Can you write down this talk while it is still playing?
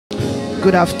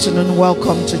Good afternoon.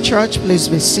 Welcome to church. Please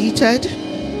be seated.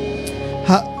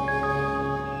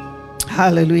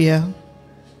 Hallelujah.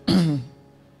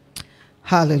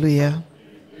 Hallelujah.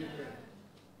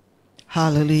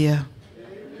 Hallelujah.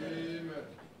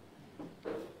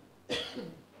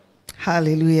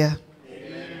 Hallelujah.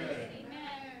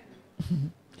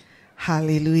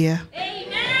 Hallelujah.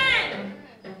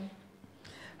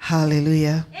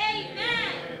 Hallelujah.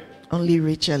 Only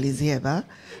Rachel is here, but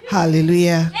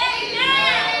hallelujah.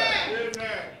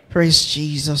 Praise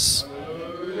Jesus.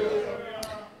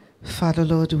 Father,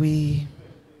 Lord, we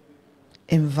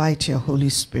invite your Holy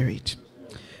Spirit.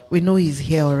 We know he's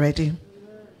here already.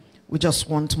 We just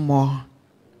want more.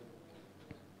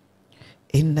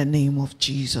 In the name of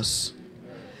Jesus.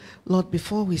 Lord,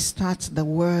 before we start the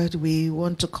word, we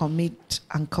want to commit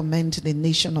and commend the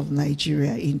nation of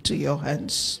Nigeria into your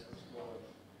hands.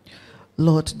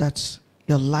 Lord, that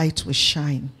your light will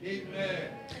shine. Amen.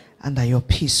 And that your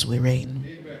peace will reign.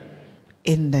 Amen.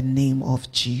 In the name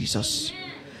of Jesus.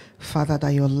 Amen. Father,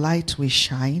 that your light will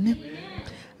shine. Amen.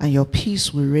 And your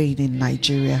peace will reign in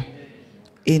Nigeria.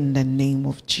 In the name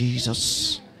of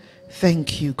Jesus.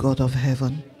 Thank you, God of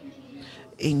heaven.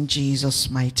 In Jesus'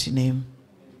 mighty name.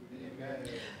 Amen.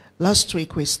 Last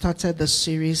week we started the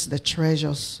series, The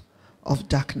Treasures of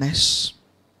Darkness.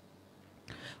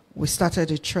 We started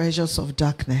the treasures of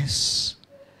darkness.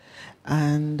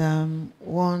 And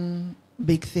one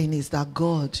big thing is that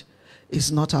God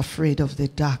is not afraid of the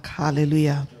dark.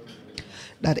 Hallelujah.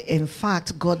 That in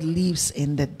fact, God lives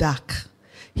in the dark.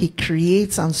 He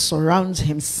creates and surrounds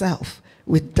himself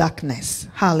with darkness.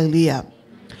 Hallelujah.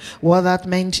 What that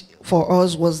meant for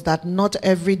us was that not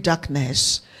every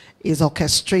darkness is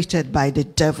orchestrated by the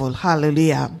devil.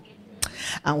 Hallelujah.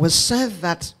 And we said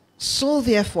that, so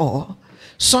therefore,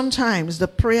 sometimes the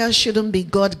prayer shouldn't be,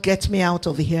 God, get me out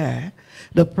of here.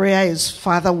 The prayer is,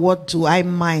 Father, what do I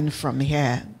mine from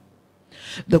here?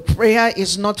 The prayer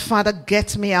is not, Father,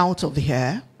 get me out of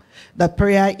here. The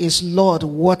prayer is, Lord,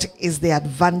 what is the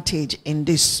advantage in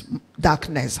this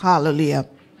darkness? Hallelujah.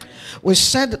 We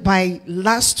said by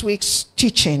last week's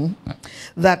teaching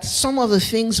that some of the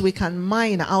things we can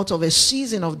mine out of a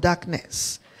season of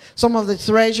darkness, some of the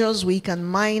treasures we can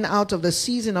mine out of the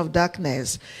season of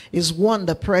darkness is, one,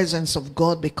 the presence of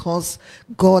God, because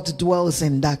God dwells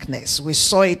in darkness. We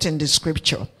saw it in the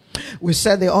scripture. We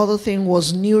said the other thing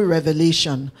was new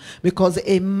revelation, because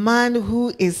a man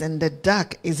who is in the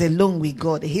dark is alone with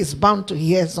God. He's bound to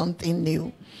hear something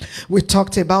new. We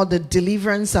talked about the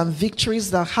deliverance and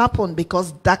victories that happened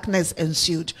because darkness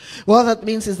ensued. What that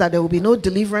means is that there will be no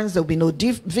deliverance, there will be no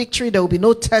victory, there will be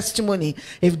no testimony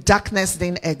if darkness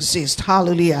didn't exist.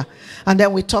 Hallelujah. And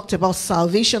then we talked about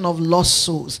salvation of lost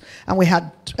souls. And we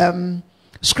had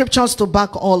scriptures to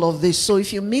back all of this. So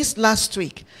if you missed last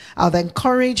week, I'd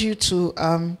encourage you to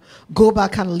go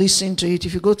back and listen to it.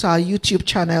 If you go to our YouTube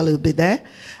channel, it'll be there.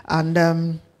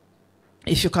 And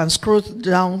if you can scroll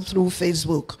down through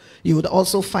Facebook, you would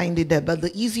also find it there. But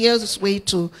the easiest way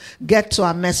to get to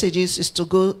our messages is to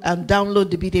go and download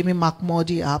the Bidemi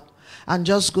Mark-Mordi app and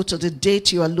just go to the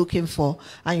date you are looking for,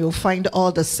 and you'll find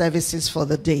all the services for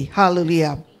the day.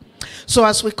 Hallelujah. So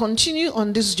as we continue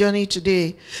on this journey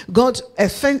today, God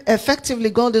effectively,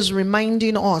 God is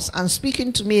reminding us and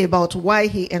speaking to me about why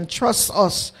he entrusts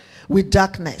us with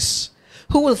darkness.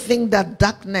 Who will think that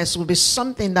darkness will be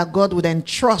something that God would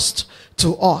entrust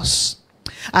to us?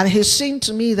 And he's saying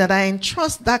to me that I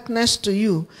entrust darkness to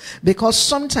you because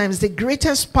sometimes the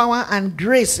greatest power and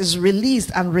grace is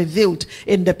released and revealed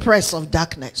in the press of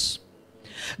darkness.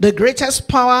 The greatest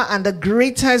power and the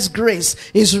greatest grace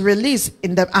is released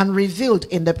in and revealed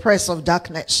in the press of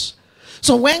darkness.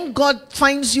 So when God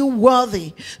finds you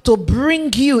worthy to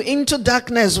bring you into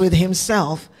darkness with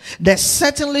himself, there's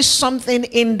certainly something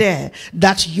in there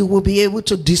that you will be able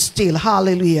to distill.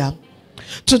 Hallelujah.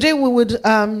 Today we would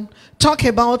talk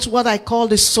about what I call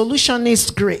the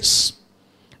solutionist grace.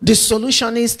 The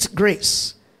solutionist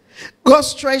grace.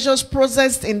 God's treasures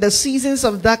processed in the seasons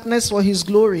of darkness for his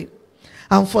glory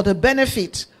and for the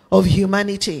benefit of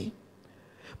humanity.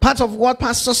 Part of what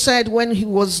Pastor said when he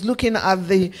was looking at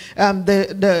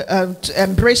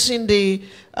embracing the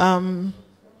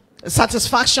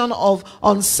satisfaction of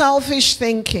unselfish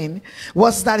thinking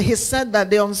was that he said that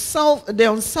the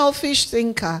unselfish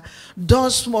thinker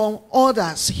does for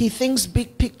others. He thinks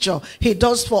big picture. He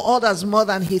does for others more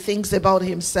than he thinks about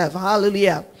himself.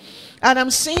 Hallelujah. And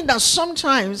I'm saying that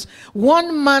sometimes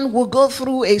one man will go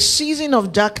through a season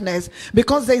of darkness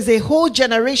because there's a whole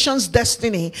generation's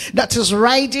destiny that is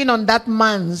riding on that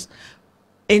man's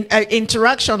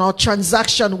interaction or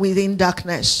transaction within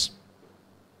darkness.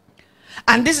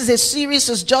 And this is a series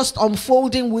is just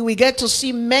unfolding. We will get to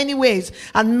see many ways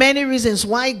and many reasons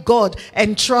why God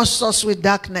entrusts us with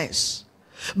darkness.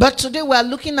 But today we are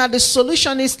looking at the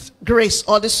solutionist grace,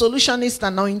 or the solutionist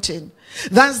anointing.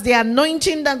 That's the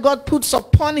anointing that God puts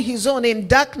upon his own in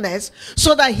darkness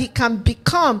so that he can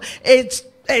become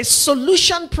a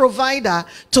solution provider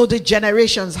to the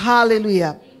generations.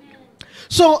 Hallelujah.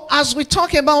 So as we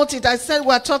talk about it, I said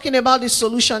we're talking about the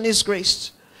solutionist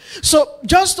grace. So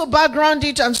just to background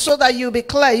it and so that you'll be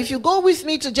clear, if you go with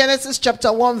me to Genesis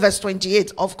chapter 1 verse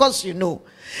 28, of course you know,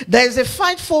 there is a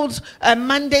fivefold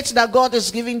mandate that God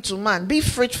is giving to man. Be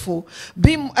fruitful,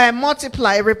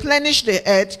 multiply, replenish the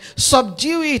earth,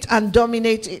 subdue it and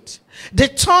dominate it. The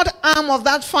third arm of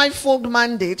that fivefold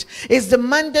mandate is the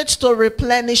mandate to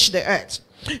replenish the earth.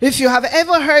 If you have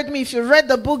ever heard me, if you read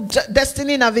the book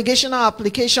Destiny Navigational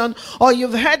Application, or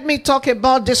you've heard me talk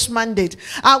about this mandate,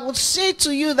 I would say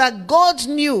to you that God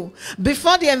knew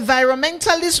before the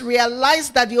environmentalists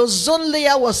realized that the ozone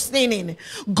layer was thinning.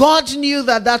 God knew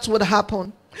that that would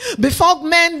happen. Before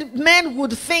men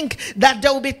would think that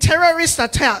there will be terrorist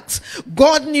attacks,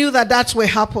 God knew that that will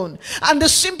happen. And the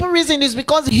simple reason is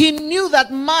because he knew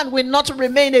that man will not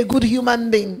remain a good human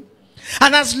being.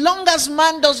 And as long as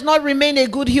man does not remain a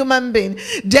good human being,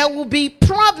 there will be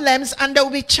problems and there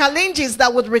will be challenges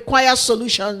that would require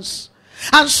solutions.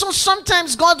 And so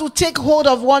sometimes God will take hold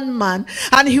of one man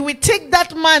and he will take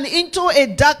that man into a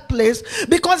dark place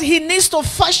because he needs to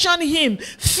fashion him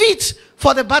fit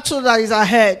for the battle that is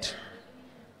ahead.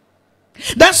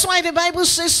 That's why the Bible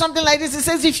says something like this. It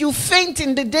says, if you faint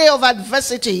in the day of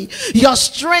adversity, your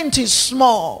strength is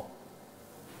small.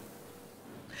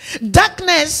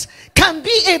 Darkness can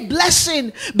be a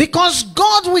blessing because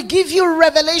God will give you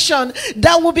revelation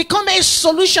that will become a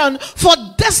solution for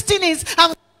destinies.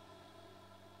 And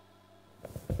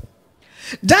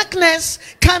darkness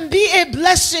can be a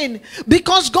blessing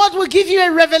because God will give you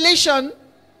a revelation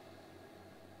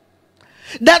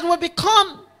that will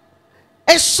become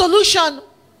a solution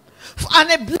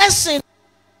and a blessing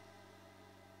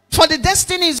for the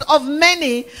destinies of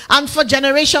many and for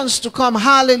generations to come.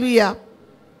 Hallelujah.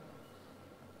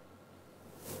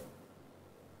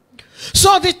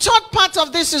 So the third part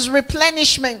of this is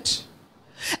replenishment.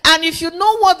 And if you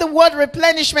know what the word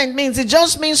replenishment means, it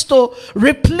just means to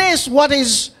replace what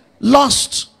is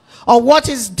lost or what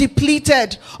is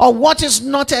depleted or what is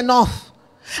not enough.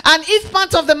 And if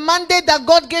part of the mandate that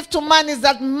God gave to man is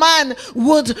that man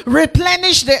would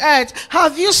replenish the earth,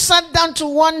 have you sat down to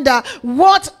wonder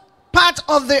what part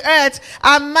of the earth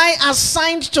am I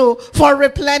assigned to for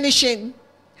replenishing?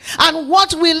 And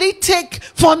what will it take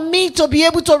for me to be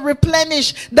able to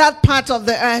replenish that part of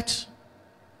the earth?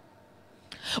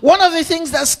 One of the things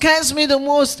that scares me the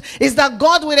most is that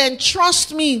God will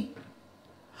entrust me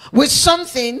with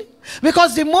something,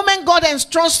 because the moment God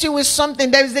entrusts you with something,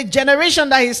 there is a generation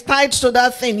that is tied to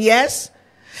that thing. Yes?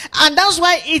 And that's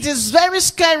why it is very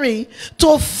scary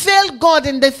to fail God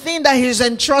in the thing that he has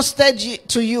entrusted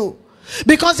to you.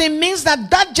 Because it means that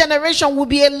that generation will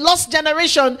be a lost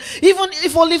generation, even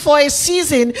if only for a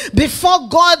season, before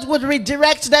God would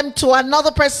redirect them to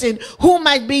another person who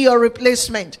might be your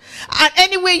replacement. And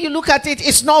any way you look at it,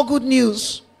 it's not good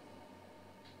news.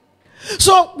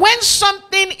 So when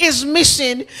something is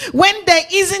missing, when there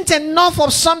isn't enough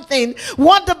of something,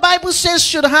 what the Bible says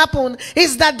should happen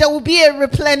is that there will be a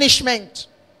replenishment.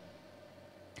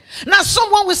 Now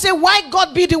someone will say, why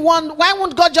God be the one? Why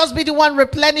won't God just be the one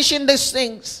replenishing these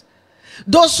things?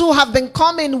 Those who have been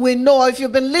coming will know, or if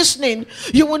you've been listening,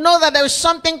 you will know that there is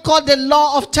something called the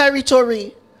law of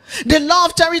territory. The law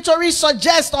of territory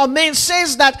suggests or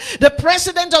says that the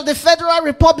president of the Federal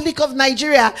Republic of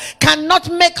Nigeria cannot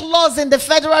make laws in the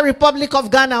Federal Republic of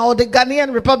Ghana or the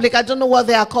Ghanaian Republic. I don't know what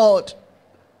they are called.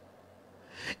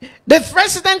 The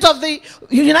president of the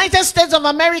United States of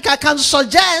America can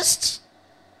suggest.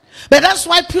 But that's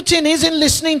why Putin isn't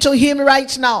listening to him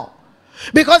right now.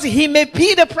 Because he may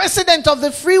be the president of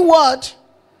the free world.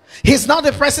 He's not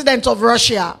the president of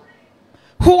Russia.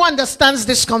 Who understands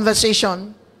this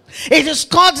conversation? It is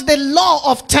called the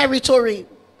law of territory.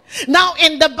 Now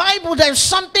in the Bible, there's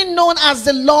something known as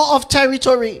the law of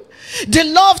territory. The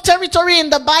law of territory in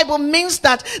the Bible means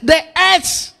that the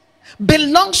earth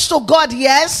belongs to God,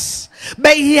 yes,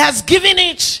 but he has given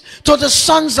it to the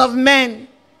sons of men.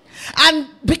 And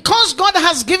because God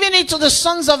has given it to the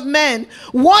sons of men,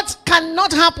 what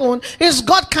cannot happen is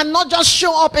God cannot just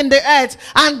show up in the earth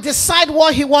and decide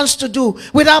what he wants to do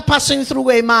without passing through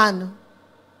a man.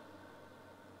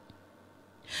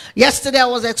 Yesterday I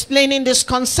was explaining this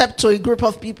concept to a group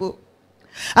of people.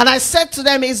 And I said to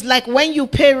them, it's like when you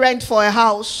pay rent for a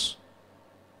house.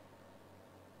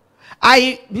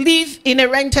 I live in a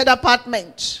rented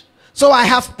apartment, so I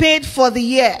have paid for the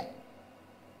year.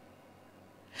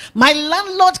 My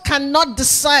landlord cannot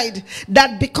decide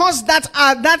that because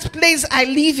that place I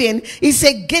live in is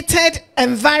a gated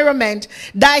environment,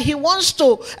 that he wants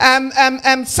to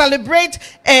celebrate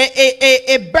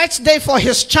a birthday for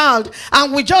his child,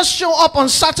 and we just show up on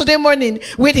Saturday morning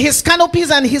with his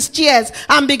canopies and his chairs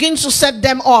and begin to set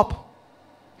them up.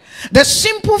 The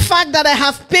simple fact that I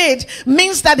have paid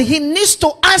means that he needs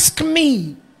to ask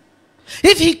me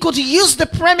if he could use the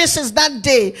premises that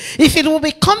day, if it will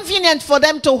be convenient for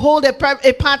them to hold a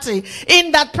party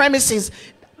in that premises.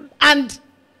 And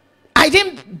I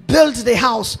didn't build the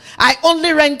house, I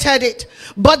only rented it.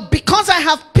 But because I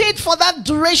have paid for that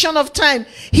duration of time,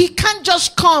 he can't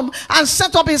just come and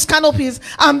set up his canopies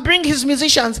and bring his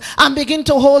musicians and begin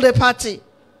to hold a party.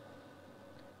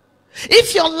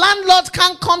 If your landlord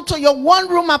can't come to your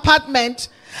one-room apartment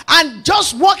and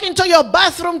just walk into your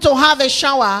bathroom to have a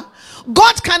shower,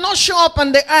 God cannot show up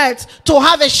on the earth to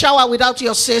have a shower without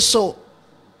your say-so.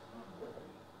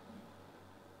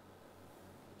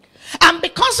 And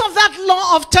because of that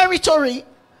law of territory,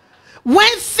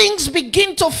 when things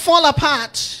begin to fall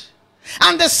apart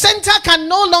and the center can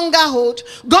no longer hold,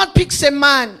 God picks a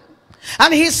man.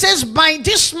 And he says, by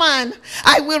this man,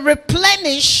 I will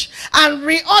replenish and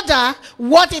reorder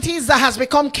what it is that has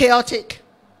become chaotic.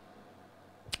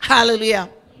 Hallelujah.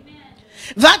 Amen.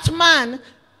 That man,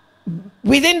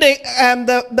 within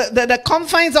the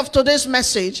confines of today's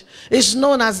message, is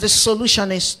known as the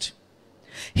solutionist.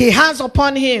 He has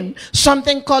upon him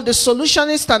something called the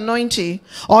solutionist anointing,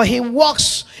 or he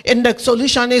walks in the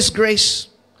solutionist grace.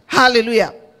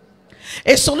 Hallelujah.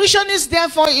 A solutionist,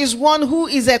 therefore, is one who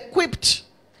is equipped,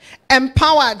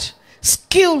 empowered,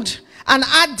 skilled, and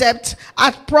adept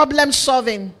at problem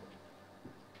solving.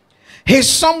 He's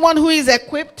someone who is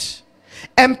equipped,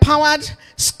 empowered,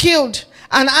 skilled,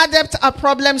 and adept at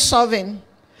problem solving.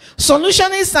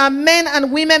 Solutionists are men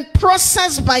and women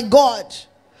processed by God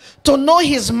to know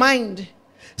his mind,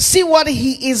 see what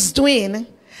he is doing,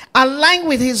 align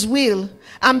with his will,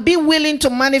 and be willing to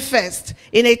manifest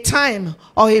in a time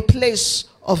or a place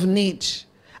of need.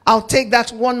 I'll take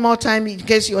that one more time in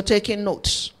case you're taking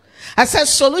notes. I said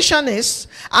solutionists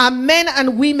are men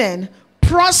and women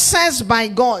processed by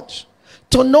God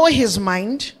to know his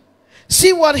mind,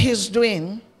 see what he's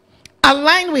doing,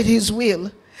 align with his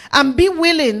will, and be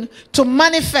willing to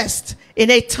manifest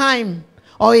in a time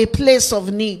or a place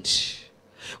of need.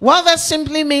 What that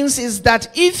simply means is that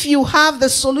if you have the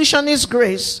solutionist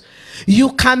grace,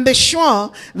 you can be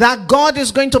sure that God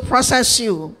is going to process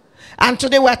you. And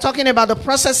today we're talking about the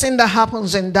processing that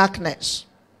happens in darkness.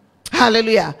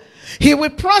 Hallelujah. He will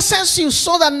process you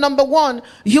so that, number one,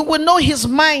 you will know his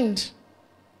mind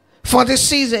for this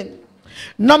season.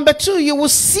 Number two, you will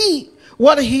see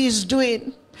what he is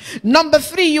doing. Number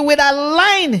three, you will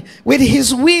align with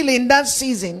his will in that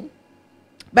season.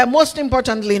 But most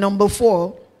importantly, number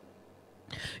four,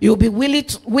 you'll be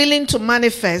willing to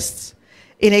manifest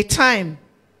in a time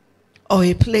or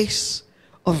a place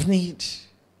of need.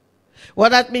 What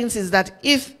that means is that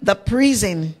if the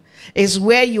prison is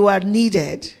where you are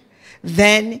needed,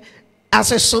 then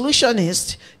as a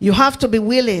solutionist, you have to be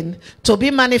willing to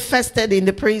be manifested in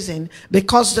the prison,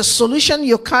 because the solution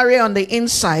you carry on the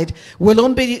inside will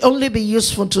only be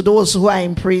useful to those who are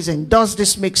in prison. Does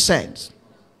this make sense?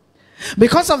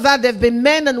 Because of that, there have been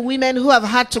men and women who have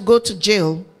had to go to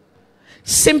jail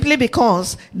simply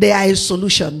because they are a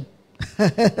solution.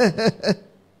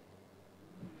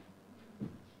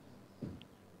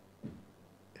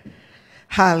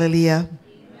 Hallelujah.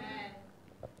 Amen.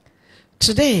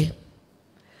 Today,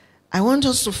 I want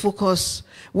us to focus.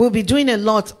 We'll be doing a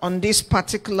lot on this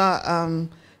particular,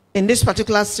 in this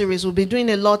particular series. We'll be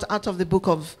doing a lot out of the book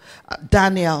of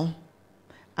Daniel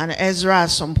and Ezra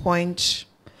at some point.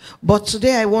 But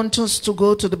today I want us to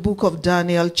go to the book of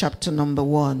Daniel, chapter number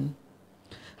 1.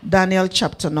 Daniel,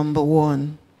 chapter number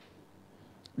 1.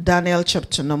 Daniel,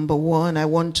 chapter number 1. I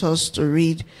want us to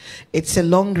read. It's a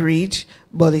long read,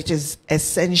 but it is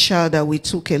essential that we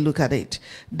took a look at it.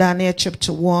 Daniel,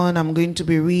 chapter 1. I'm going to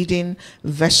be reading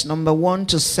verse number 1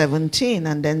 to 17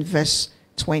 and then verse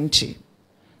 20.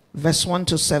 Verse 1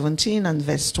 to 17 and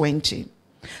verse 20.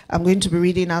 I'm going to be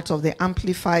reading out of the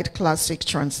Amplified Classic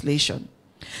Translation.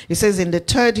 It says, in the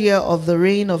 3rd year of the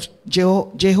reign of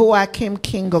Jehoiakim,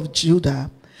 king of Judah,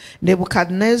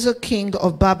 Nebuchadnezzar, king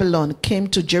of Babylon, came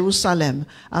to Jerusalem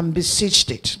and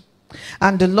besieged it.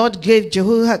 And the Lord gave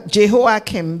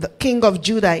Jehoiakim, the king of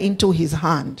Judah, into his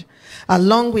hand,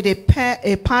 along with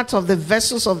a part of the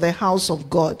vessels of the house of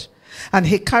God, And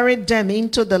he carried them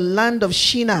into the land of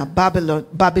Shinar,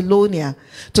 Babylonia,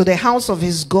 to the house of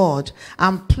his God,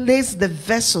 and placed the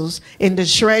vessels in the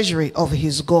treasury of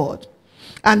his God.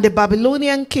 And the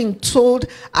Babylonian king told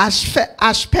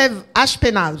Ashpenaz,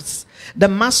 the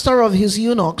master of his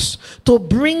eunuchs, to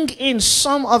bring in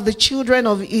some of the children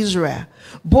of Israel,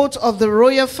 both of the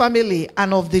royal family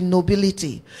and of the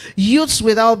nobility, youths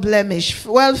without blemish,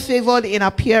 well favored in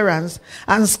appearance,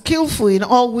 and skillful in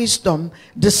all wisdom,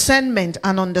 discernment,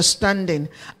 and understanding,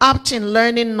 apt in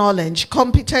learning knowledge,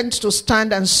 competent to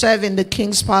stand and serve in the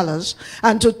king's palace,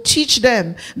 and to teach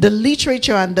them the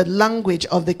literature and the language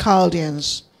of the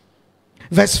Chaldeans.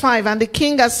 Verse 5, and the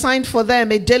king assigned for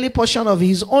them a daily portion of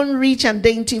his own rich and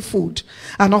dainty food,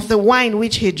 and of the wine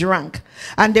which he drank.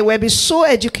 And they will be so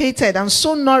educated and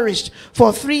so nourished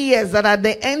for 3 years, that at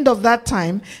the end of that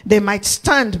time they might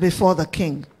stand before the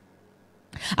king.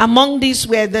 Among these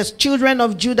were the children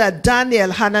of Judah,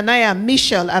 Daniel, Hananiah,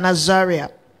 Mishael, and Azariah.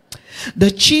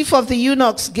 The chief of the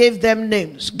eunuchs gave their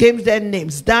names.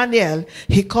 Daniel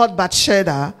he called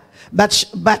Bathsheba,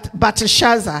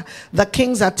 Belteshazzar, the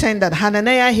king's attendant.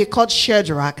 Hananiah he called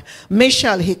Shadrach.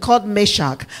 Mishael he called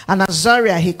Meshach. And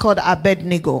Azariah he called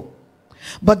Abednego.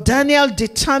 But Daniel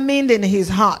determined in his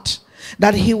heart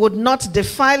that he would not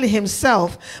defile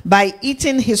himself by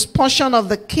eating his portion of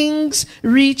the king's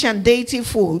rich and dainty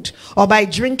food, or by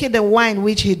drinking the wine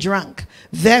which he drank.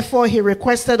 Therefore he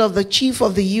requested of the chief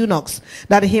of the eunuchs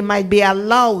that he might be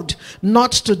allowed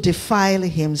not to defile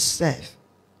himself.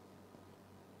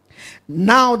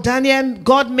 Now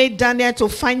God made Daniel to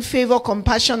find favor,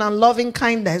 compassion, and loving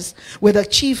kindness with the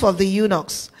chief of the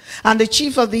eunuchs. And the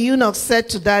chief of the eunuchs said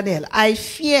to Daniel, I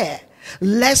fear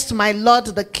lest my lord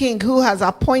the king, who has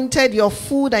appointed your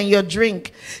food and your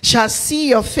drink, shall see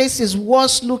your faces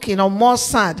worse looking or more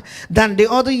sad than the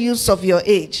other youths of your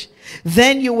age.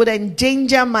 Then you would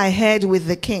endanger my head with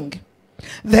the king.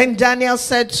 Then Daniel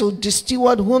said to the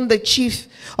steward whom the chief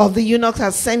of the eunuchs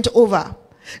has set over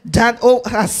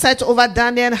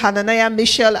Daniel, Hananiah,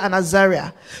 Mishael, and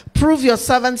Azariah, prove your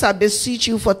servants, I beseech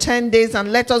you, for 10 days,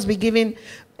 and let us be given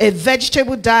a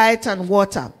vegetable diet and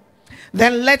water.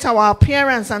 Then let our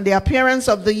appearance and the appearance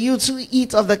of the youths who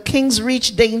eat of the king's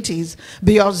rich dainties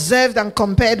be observed and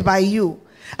compared by you,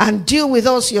 and deal with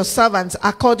us your servants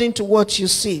according to what you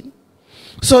see.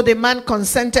 So the man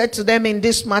consented to them in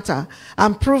this matter,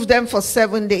 and proved them for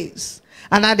 7 days.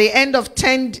 And at the end of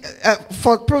 10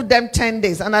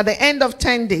 days. And at the end of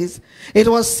 10 days, it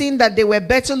was seen that they were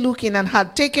better looking and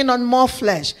had taken on more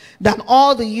flesh than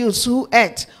all the youths who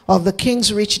ate of the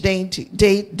king's rich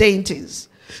dainties.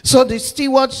 So the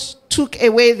stewards took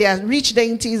away their rich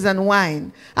dainties and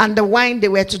wine, and the wine they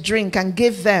were to drink, and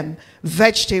gave them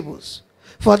vegetables.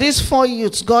 For these 4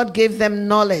 youths, God gave them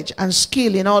knowledge and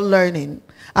skill in all learning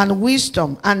and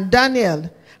wisdom. And Daniel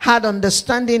had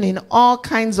understanding in all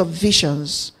kinds of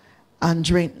visions and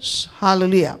dreams.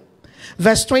 Hallelujah.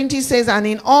 Verse 20 says, and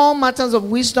in all matters of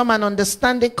wisdom and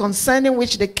understanding concerning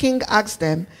which the king asked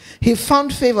them, he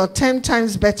found favor 10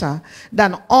 times better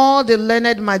than all the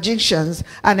learned magicians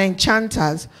and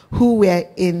enchanters who were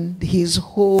in his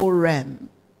whole realm.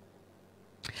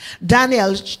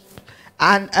 Daniel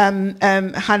and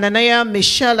Hananiah,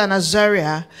 Mishael, and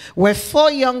Azariah were 4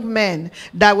 young men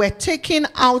that were taken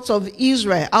out of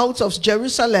Israel, out of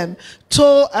Jerusalem,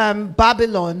 to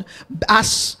Babylon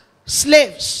as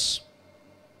slaves.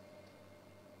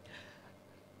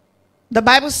 The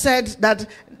Bible said that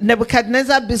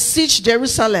Nebuchadnezzar besieged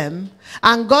Jerusalem,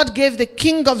 and God gave the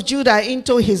king of Judah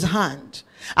into his hand.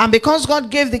 And because God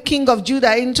gave the king of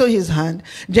Judah into his hand,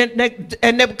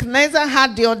 Nebuchadnezzar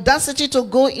had the audacity to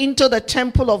go into the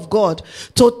temple of God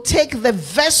to take the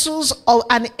vessels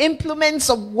and implements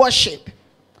of worship,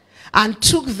 and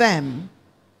took them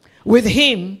with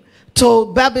him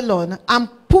to Babylon and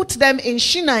put them in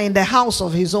Shinar in the house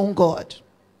of his own God.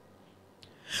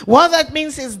 What that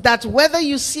means is that whether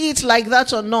you see it like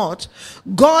that or not,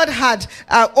 God had,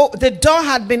 the door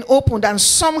had been opened, and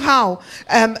somehow,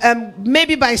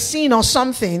 maybe by sin or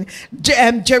something,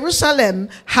 Jerusalem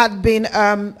had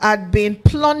been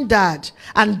plundered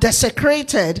and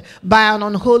desecrated by an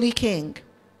unholy king.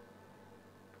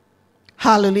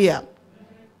 Hallelujah.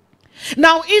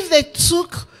 Now, if they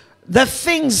took the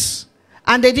things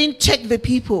and they didn't take the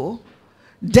people,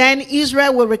 then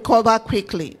Israel will recover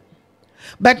quickly.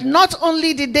 But not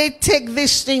only did they take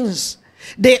these things,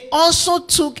 they also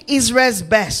took Israel's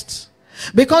best.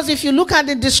 Because if you look at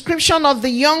the description of the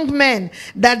young men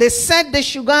that they said they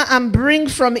should go and bring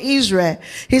from Israel,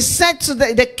 he said to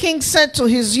the king said to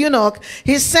his eunuch,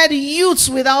 he said, youths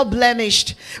without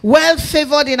blemish, well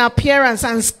favored in appearance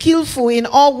and skillful in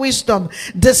all wisdom,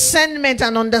 discernment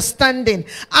and understanding,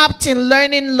 apt in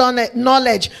learning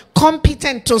knowledge,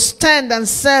 competent to stand and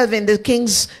serve in the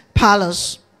king's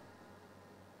palace.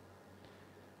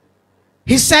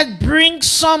 He said, bring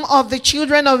some of the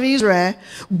children of Israel,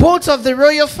 both of the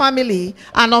royal family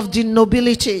and of the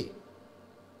nobility.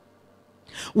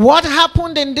 What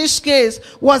happened in this case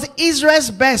was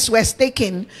Israel's best was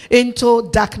taken into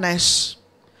darkness,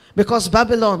 because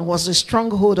Babylon was a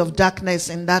stronghold of darkness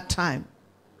in that time.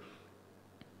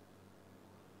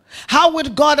 How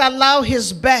would God allow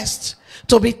his best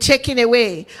to be taken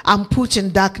away and put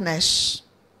in darkness?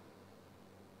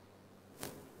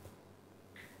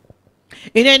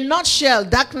 In a nutshell,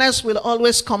 darkness will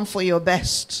always come for your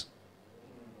best.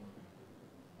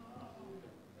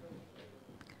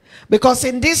 Because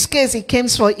in this case, it came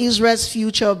for Israel's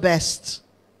future best.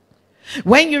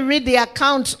 When you read the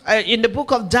account in the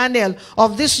book of Daniel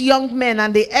of these young men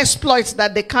and the exploits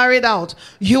that they carried out,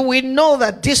 you will know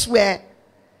that these were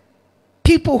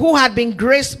people who had been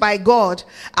graced by God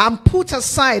and put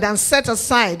aside and set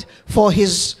aside for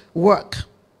his work.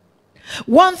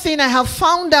 One thing I have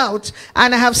found out,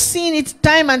 and I have seen it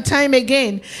time and time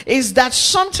again, is that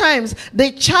sometimes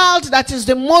the child that is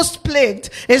the most plagued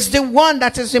is the one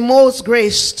that is the most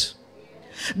graced.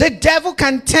 The devil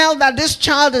can tell that this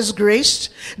child is graced.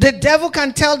 The devil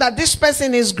can tell that this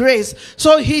person is graced.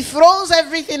 So he throws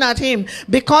everything at him,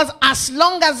 because as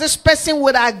long as this person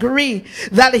would agree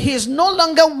that he is no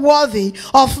longer worthy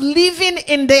of living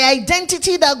in the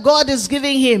identity that God is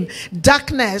giving him,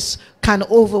 darkness can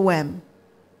overwhelm.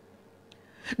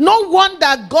 No wonder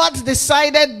God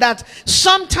decided that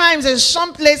sometimes in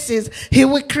some places he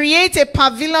will create a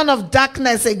pavilion of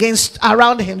darkness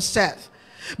around himself.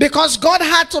 Because God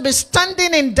had to be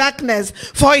standing in darkness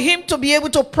for him to be able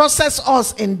to process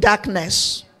us in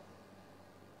darkness.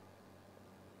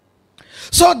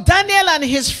 So Daniel and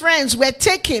his friends were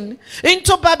taken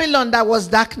into Babylon that was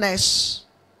darkness.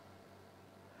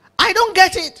 I don't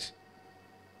get it.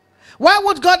 Why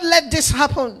would God let this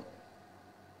happen?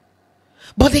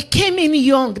 But they came in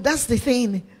young. That's the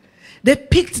thing. They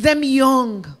picked them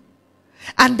young.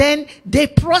 And then they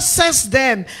processed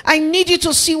them. I need you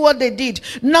to see what they did.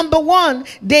 Number one,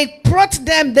 they brought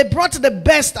the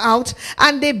best out,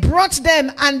 and they brought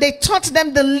them and they taught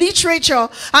them the literature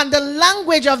and the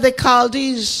language of the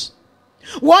Chaldees.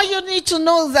 What you need to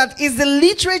know that is the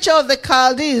literature of the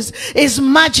Chaldees is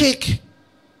magic.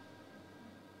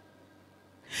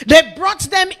 They brought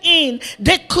them in.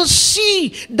 They could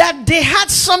see that they had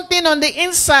something on the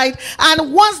inside,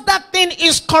 and once that thing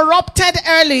is corrupted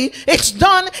early, it's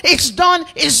done, it's done,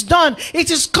 it's done.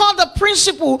 It is called the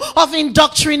principle of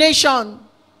indoctrination.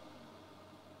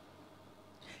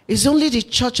 It's only the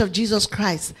Church of Jesus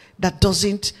Christ that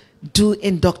doesn't do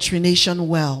indoctrination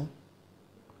well.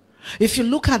 If you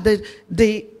look at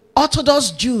the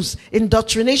Orthodox Jews,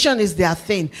 indoctrination is their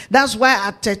thing. That's why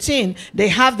at 13 they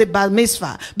have the Bar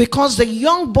Mitzvah, because the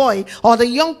young boy or the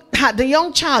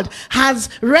young child has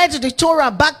read the Torah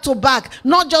back to back,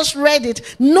 not just read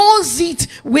it, knows it,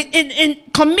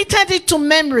 committed it to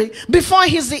memory before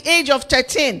he's the age of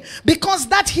 13, because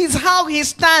that is how he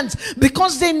stands,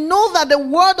 because they know that the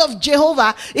word of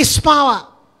Jehovah is power.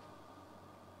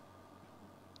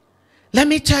 Let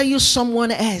me tell you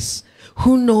someone else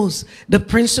who knows the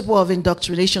principle of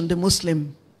indoctrination, the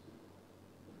Muslim.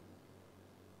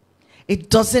 It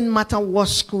doesn't matter what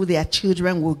school their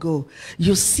children will go.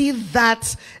 You see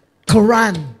that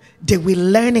Quran, they will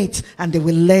learn it, and they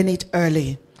will learn it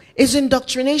early. It's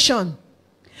indoctrination.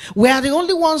 We are the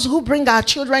only ones who bring our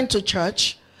children to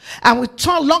church, and we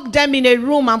lock them in a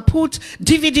room and put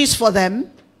DVDs for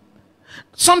them,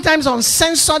 sometimes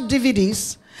uncensored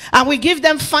DVDs, and we give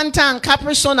them Fanta and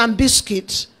Capri Sun and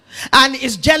biscuits. And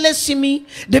it's jealousy me.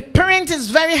 The parent is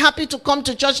very happy to come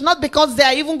to church, not because they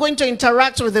are even going to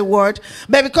interact with the word,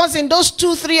 but because in those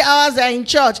 2-3 hours they are in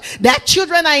church, their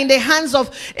children are in the hands of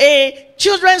a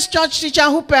children's church teacher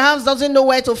who perhaps doesn't know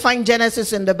where to find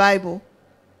Genesis in the Bible.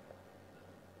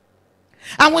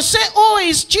 And we say, oh,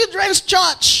 it's children's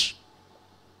church.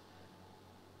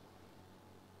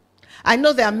 I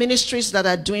know there are ministries that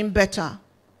are doing better,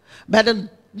 but a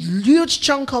huge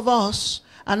chunk of us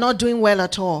are not doing well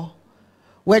at all.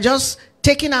 We're just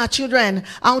taking our children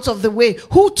out of the way.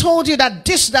 Who told you that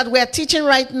this that we're teaching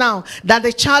right now, that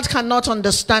the child cannot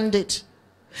understand it?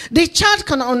 The child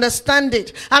can understand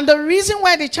it. And the reason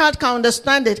why the child can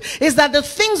understand it is that the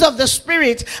things of the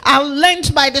Spirit are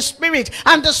learned by the Spirit.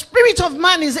 And the spirit of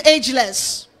man is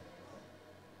ageless.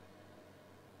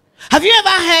 Have you ever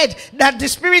heard that the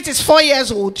spirit is 4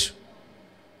 years old?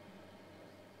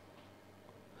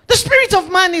 The spirit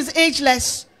of man is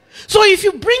ageless. So if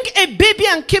you bring a baby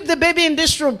and keep the baby in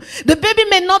this room, the baby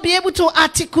may not be able to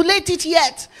articulate it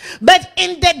yet. But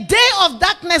in the day of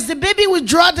darkness, the baby will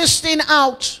draw this thing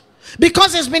out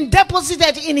because it's been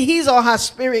deposited in his or her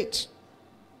spirit.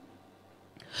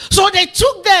 So they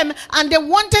took them and they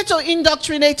wanted to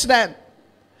indoctrinate them.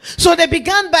 So they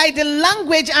began by the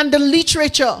language and the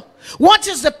literature. What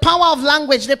is the power of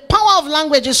language? The power of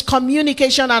language is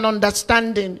communication and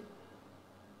understanding.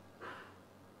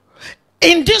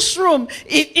 In this room,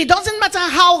 it doesn't matter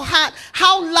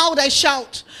how loud I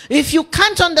shout. If you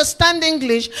can't understand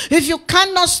English, if you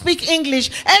cannot speak English,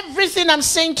 everything I'm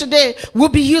saying today will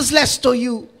be useless to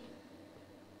you.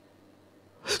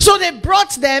 So they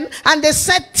brought them and they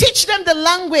said, teach them the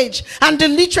language and the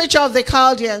literature of the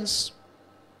Chaldeans.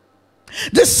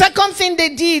 The second thing they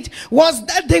did was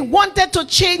that they wanted to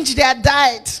change their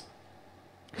diet.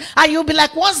 And you'll be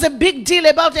like, what's the big deal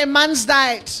about a man's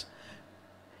diet?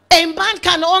 A man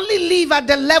can only live at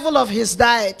the level of his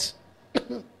diet.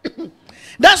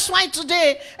 That's why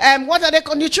today, what are they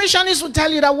called? Nutritionists will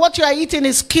tell you that what you are eating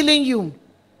is killing you.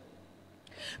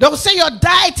 They will say your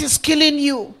diet is killing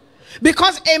you.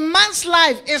 Because a man's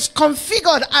life is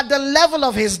configured at the level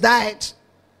of his diet.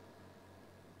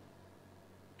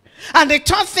 And the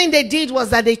third thing they did was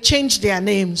that they changed their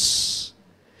names.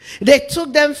 They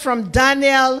took them from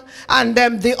Daniel and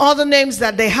the other names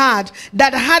that they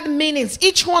had meanings.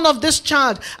 Each one of this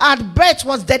child at birth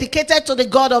was dedicated to the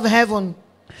God of heaven.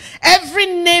 Every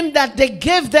name that they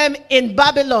gave them in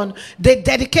Babylon, they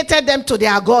dedicated them to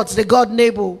their gods, the god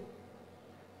Nebo.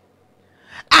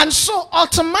 And so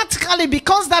automatically,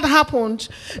 because that happened,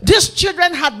 these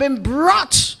children had been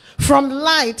brought from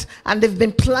light and they've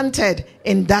been planted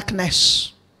in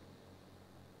darkness.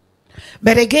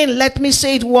 But again, let me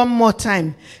say it one more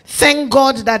time. Thank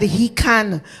God that he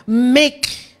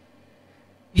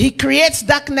creates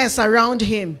darkness around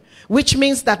him, which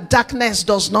means that darkness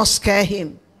does not scare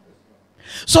him.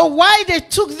 So why they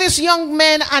took these young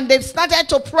men and they started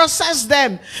to process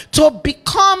them to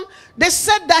become, they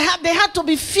said that they had to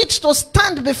be fit to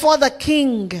stand before the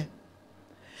king.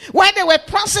 While they were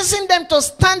processing them to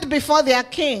stand before their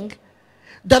king,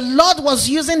 the Lord was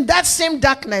using that same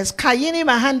darkness, Kayini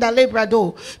Mahanda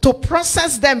Lebrado, to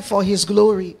process them for his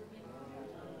glory.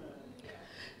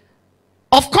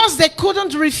 Of course, they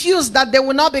couldn't refuse that they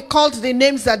would not be called the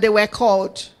names that they were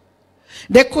called.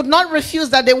 They could not refuse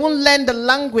that they won't learn the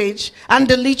language and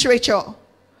the literature.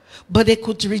 But they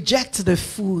could reject the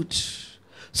food.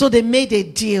 So they made a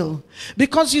deal.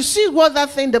 Because you see what that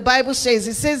thing the Bible says.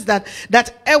 It says that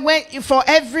for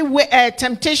every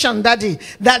temptation,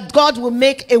 that God will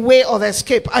make a way of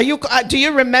escape. Do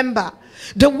you remember?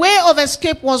 The way of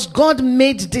escape was God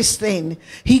made this thing.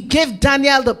 He gave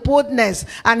Daniel the boldness,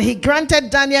 and he granted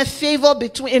Daniel favor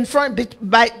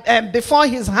before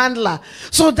his handler.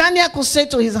 So Daniel could say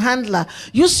to his handler,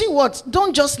 you see what?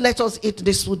 Don't just let us eat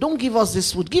this food. Don't give us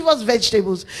this food. Give us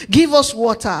vegetables. Give us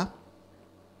water.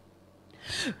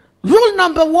 Rule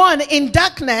number one in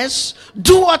darkness,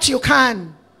 do what you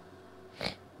can.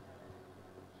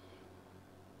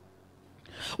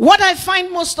 What I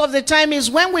find most of the time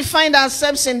is when we find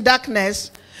ourselves in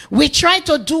darkness, we try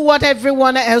to do what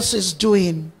everyone else is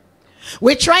doing.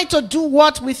 We try to do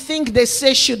what we think they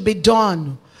say should be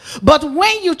done. But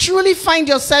when you truly find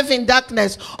yourself in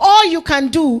darkness, all you can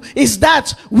do is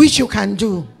that which you can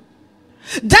do.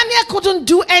 Daniel couldn't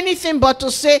do anything but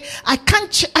to say, I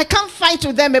can't fight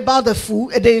with them about the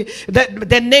food,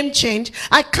 the name change.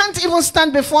 I can't even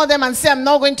stand before them and say I'm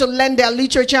not going to learn their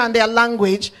literature and their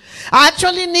language. I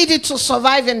actually needed to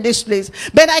survive in this place.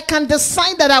 But I can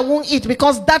decide that I won't eat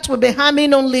because that will be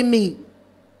harming only me.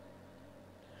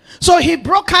 So he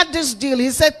broke out this deal.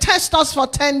 He said, test us for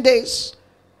 10 days.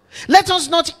 Let us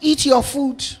not eat your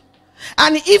food.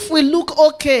 And if we look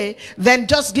okay, then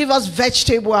just give us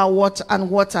vegetable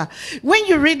and water. When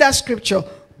you read that scripture,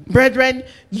 brethren,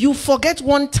 you forget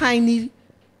one tiny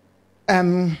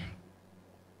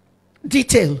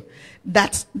detail.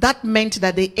 That meant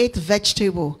that they ate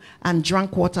vegetable and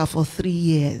drank water for 3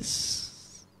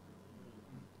 years.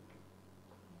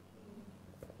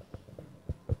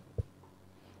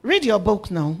 Read your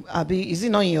book now, Abi. Is it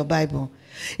not in your Bible?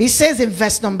 It says in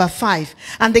verse number 5,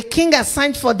 and the king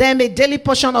assigned for them a daily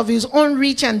portion of his own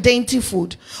rich and dainty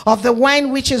food, of the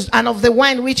wine which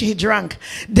he drank.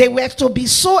 They were to be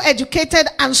so educated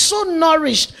and so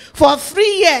nourished for 3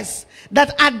 years,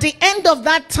 that at the end of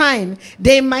that time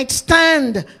they might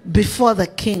stand before the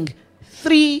king.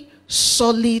 3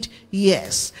 solid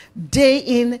years, day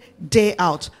in, day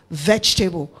out.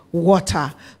 Vegetable,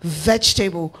 water,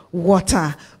 vegetable,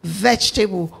 water,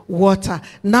 vegetable, water.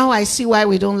 Now I see why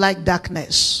we don't like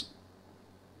darkness.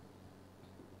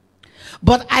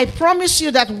 But I promise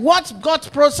you that what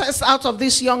got processed out of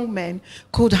these young men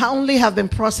could only have been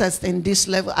processed in this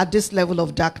level, at this level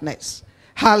of darkness.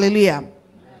 Hallelujah.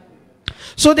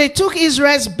 So they took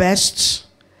Israel's best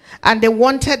and they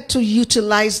wanted to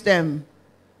utilize them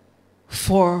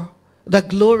for the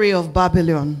glory of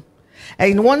Babylon.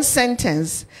 And in one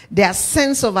sentence, their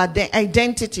sense of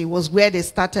identity was where they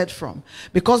started from.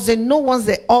 Because they know once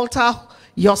they alter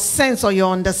your sense or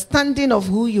your understanding of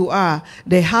who you are,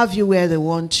 they have you where they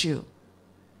want you.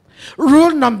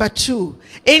 Rule number 2,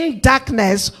 in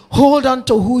darkness, hold on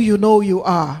to who you know you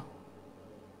are.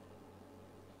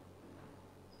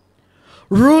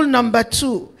 Rule number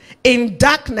 2, in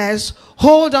darkness,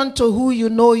 hold on to who you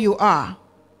know you are.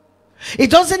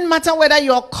 It doesn't matter whether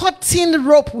you're cutting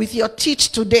rope with your teeth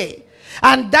today,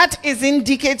 and that is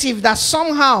indicative that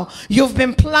somehow you've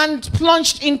been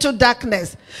plunged into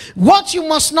darkness. What you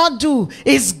must not do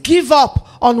is give up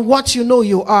on what you know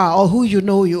you are or who you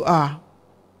know you are.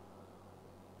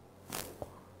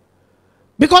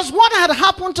 Because what had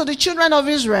happened to the children of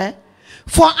Israel,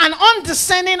 for an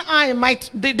undiscerning eye,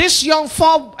 this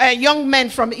four young men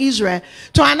from Israel,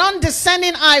 to an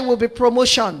undiscerning eye will be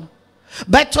promotion.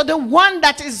 But to the one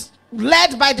that is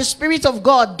led by the Spirit of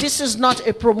God, this is not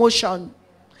a promotion.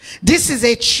 This is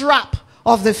a trap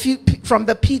of from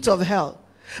the pit of hell.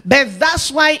 But that's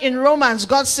why in Romans,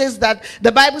 God says that, the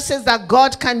Bible says that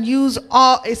God can use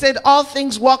all, it said all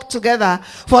things work together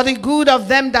for the good of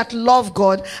them that love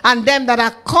God and them that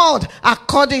are called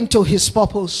according to his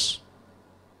purpose.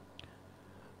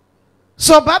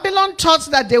 So Babylon thought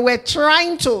that they were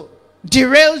trying to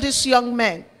derail these young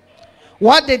men.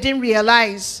 What they didn't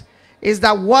realize is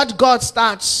that what God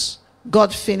starts,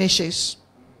 God finishes.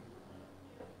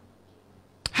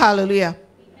 Hallelujah.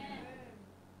 Amen.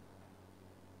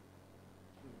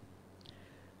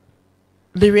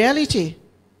 The reality,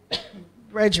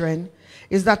 brethren,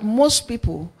 is that most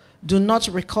people do not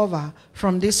recover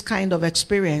from this kind of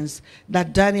experience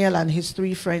that Daniel and his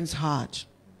 3 friends had.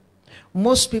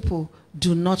 Most people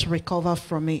do not recover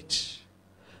from it.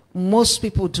 Most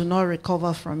people do not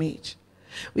recover from it.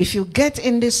 If you get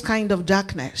in this kind of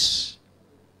darkness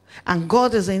and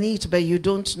God is in it but you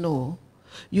don't know,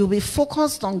 you'll be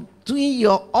focused on doing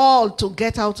your all to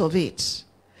get out of it,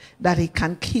 that it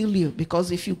can kill you.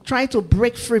 Because if you try to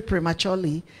break free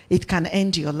prematurely, it can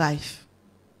end your life.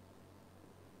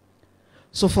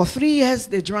 So for 3 years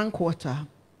they drank water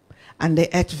and they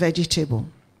ate vegetable.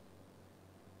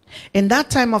 In that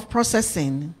time of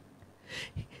processing,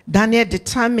 Daniel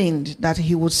determined that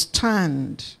he would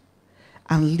stand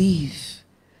and live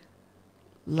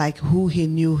like who he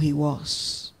knew he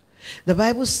was. The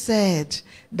Bible said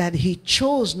that he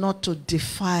chose not to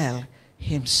defile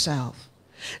himself.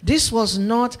 This was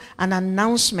not an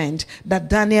announcement that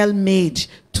Daniel made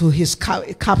to his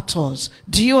captors.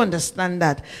 Do you understand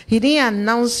that? He didn't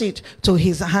announce it to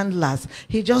his handlers.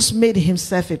 He just made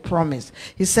himself a promise.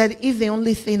 He said, if the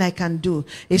only thing I can do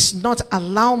is not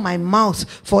allow my mouth,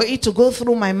 for it to go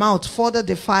through my mouth, further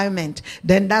defilement,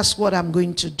 then that's what I'm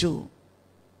going to do.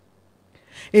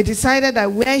 He decided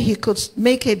that where he could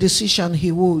make a decision,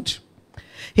 he would.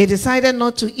 He decided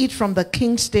not to eat from the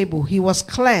king's table. He was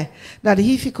clear that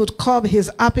if he could curb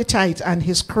his appetite and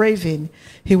his craving,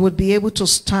 he would be able to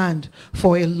stand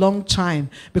for a long time.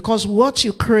 Because what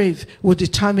you crave will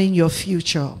determine your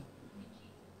future.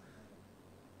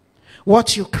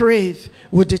 What you crave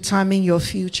will determine your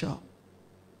future.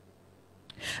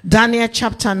 Daniel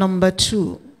chapter number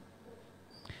 2.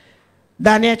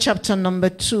 Daniel chapter number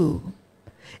 2.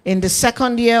 In the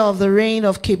 2nd year of the reign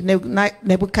of King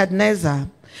Nebuchadnezzar,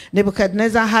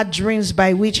 Nebuchadnezzar had dreams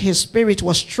by which his spirit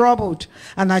was troubled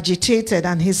and agitated,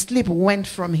 and his sleep went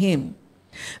from him.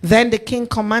 Then the king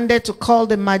commanded to call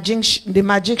the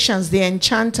magicians, the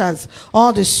enchanters,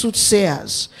 all the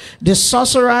soothsayers, the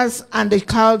sorcerers, and the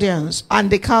Chaldean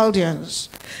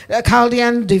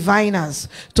diviners,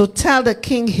 to tell the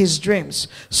king his dreams.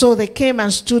 So they came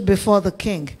and stood before the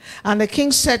king. And the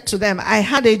king said to them, I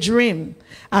had a dream,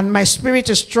 and my spirit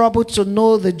is troubled to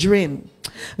know the dream.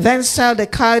 Then said the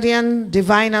Chaldean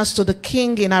diviners to the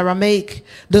king in Aramaic,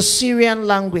 the Syrian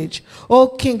language, O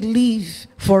king, live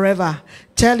forever.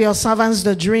 Tell your servants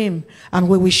the dream, and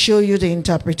we will show you the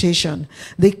interpretation.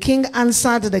 The king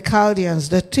answered the Chaldeans,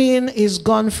 the thing is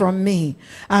gone from me,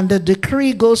 and the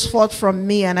decree goes forth from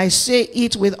me, and I say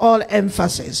it with all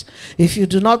emphasis. If you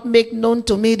do not make known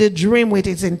to me the dream with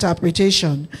its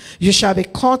interpretation, you shall be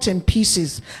cut in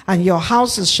pieces, and your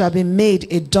houses shall be made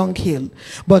a dunghill.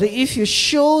 But if you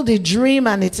show the dream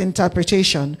and its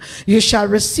interpretation, you shall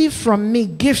receive from me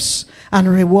gifts and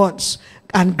rewards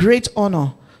and great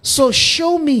honor. So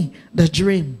show me the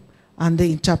dream and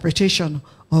the interpretation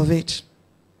of it.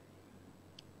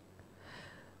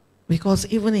 Because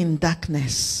even in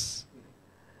darkness,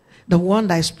 the one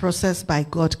that is processed by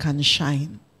God can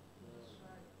shine.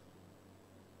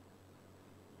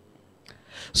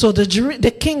 So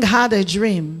the king had a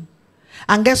dream.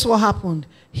 And guess what happened?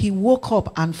 He woke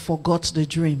up and forgot the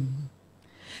dream.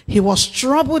 He was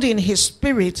troubled in his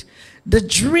spirit. The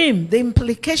dream, the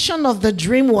implication of the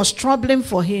dream was troubling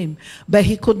for him, but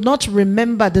he could not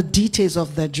remember the details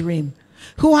of the dream.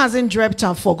 Who hasn't dreamt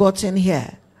and forgotten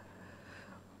here?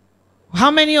 How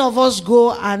many of us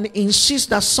go and insist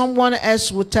that someone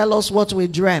else will tell us what we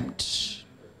dreamt?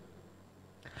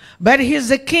 But he's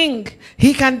the king.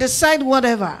 He can decide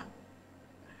whatever.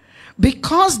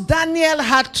 Because Daniel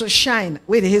had to shine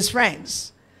with his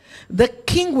friends, the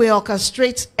king will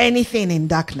orchestrate anything in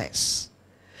darkness.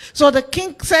 So the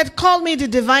king said, call me the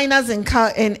diviners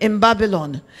in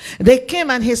Babylon. They came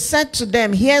and he said to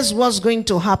them, here's what's going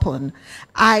to happen.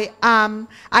 I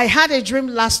had a dream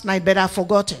last night, but I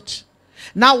forgot it.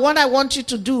 Now what I want you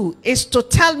to do is to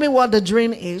tell me what the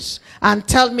dream is and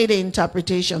tell me the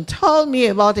interpretation. Tell me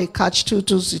about a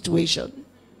catch-22 situation.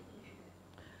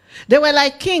 They were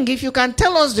like, king, if you can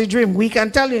tell us the dream, we can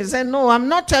tell you. He said, no, I'm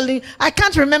not telling. I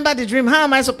can't remember the dream. How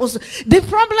am I supposed to? The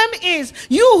problem is,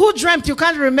 you who dreamt, you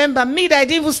can't remember. Me that I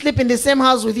didn't even sleep in the same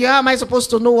house with you. How am I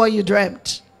supposed to know what you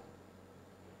dreamt?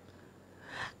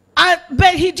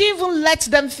 But he didn't even let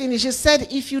them finish. He said,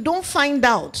 if you don't find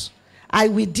out, I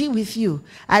will deal with you.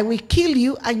 I will kill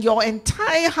you, and your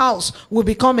entire house will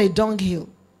become a dunghill.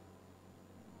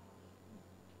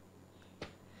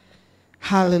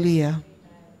 Hallelujah.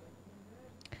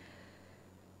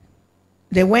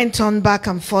 They went on back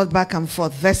and forth, back and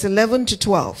forth. Verse 11 to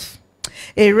 12.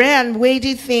 A rare and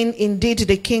weighty thing indeed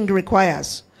the king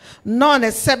requires. None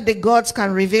except the gods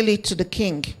can reveal it to the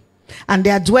king. And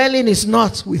their dwelling is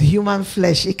not with human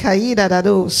flesh.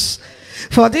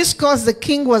 For this cause the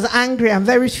king was angry and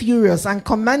very furious and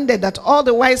commanded that all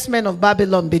the wise men of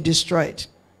Babylon be destroyed.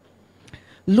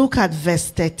 Look at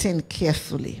verse 13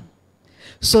 carefully.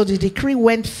 So the decree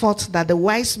went forth that the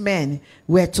wise men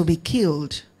were to be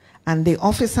killed, and the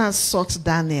officers sought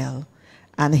Daniel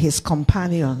and his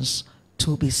companions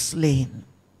to be slain.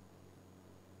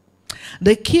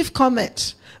 The thief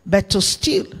cometh, but to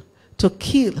steal, to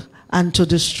kill, and to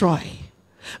destroy.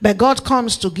 But God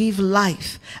comes to give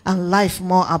life, and life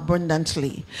more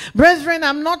abundantly. Brethren,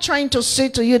 I'm not trying to say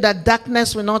to you that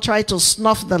darkness will not try to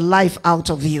snuff the life out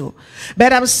of you.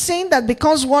 But I'm saying that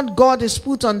because what God has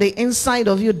put on the inside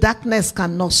of you, darkness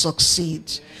cannot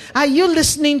succeed. Are you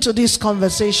listening to this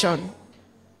conversation?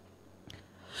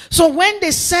 So when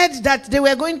they said that they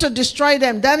were going to destroy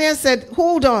them, Daniel said,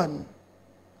 hold on.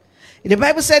 The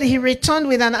Bible said he returned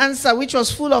with an answer which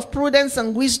was full of prudence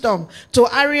and wisdom to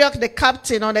Arioch, the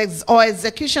captain or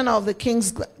executioner of the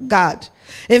king's guard.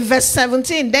 In verse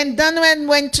 17, then Daniel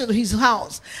went to his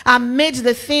house and made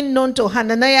the thing known to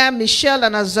Hananiah, Mishael,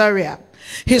 and Azariah,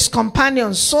 his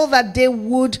companions, so that they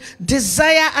would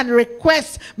desire and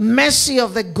request mercy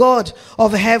of the God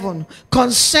of heaven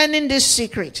concerning this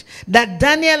secret, that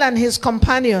Daniel and his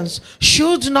companions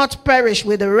should not perish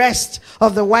with the rest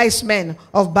of the wise men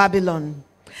of Babylon.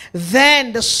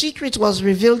 Then the secret was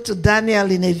revealed to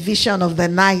Daniel in a vision of the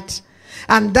night,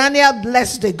 and Daniel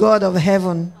blessed the God of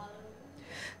heaven.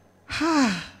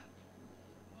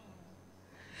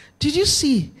 Did you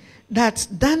see that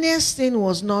Daniel's thing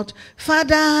was not,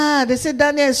 Father, they said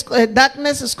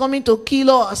darkness is coming to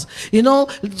kill us. You know,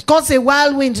 cause a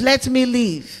whirlwind, let me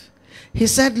leave. He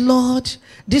said, Lord,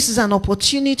 this is an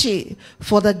opportunity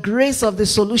for the grace of the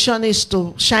solutionist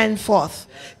to shine forth.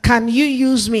 Can you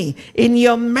use me in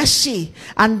your mercy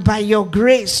and by your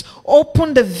grace?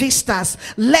 Open the vistas.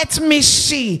 Let me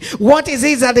see what it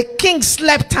is that the king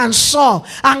slept and saw,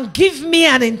 and give me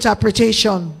an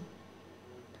interpretation.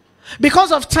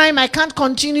 Because of time, I can't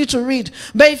continue to read.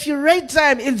 But if you read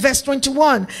time in verse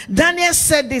 21, Daniel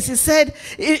said this. He said,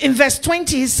 in verse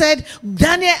 20, he said,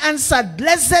 Daniel answered,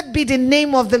 blessed be the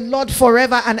name of the Lord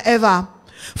forever and ever,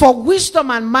 For wisdom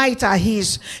and might are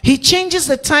his. He changes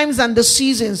the times and the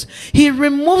seasons. He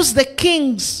removes the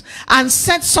kings and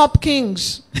sets up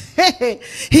kings.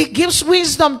 He gives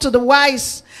wisdom to the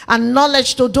wise and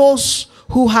knowledge to those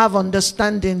who have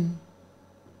understanding.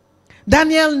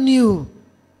 Daniel knew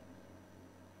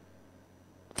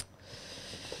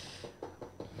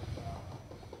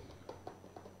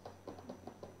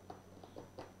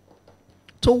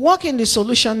to walk in the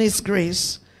solutionist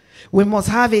grace, we must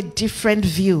have a different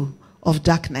view of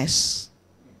darkness.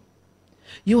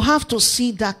 You have to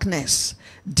see darkness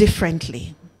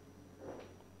differently.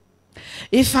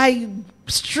 If I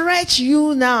stretch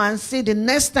you now and say the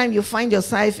next time you find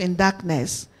yourself in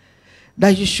darkness,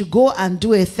 that you should go and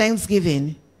do a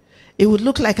Thanksgiving, it would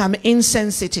look like I'm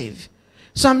insensitive.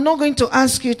 So I'm not going to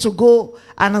ask you to go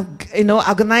and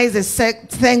organize a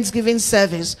Thanksgiving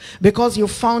service because you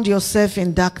found yourself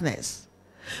in darkness.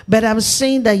 But I'm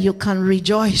saying that you can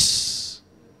rejoice.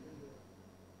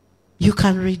 You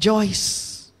can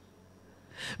rejoice.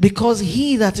 Because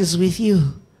he that is with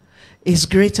you is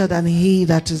greater than he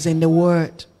that is in the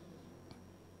world.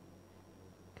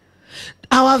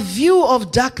 Our view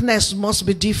of darkness must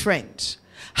be different.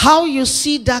 How you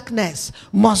see darkness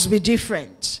must be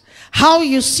different. How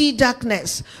you see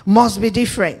darkness must be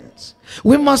different.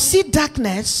 We must see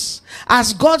darkness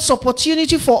as God's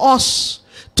opportunity for us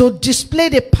to display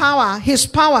the power, his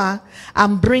power,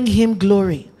 and bring him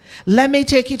glory. Let me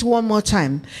take it one more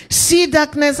time. See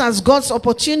darkness as God's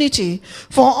opportunity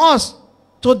for us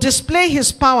to display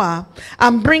his power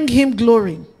and bring him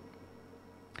glory.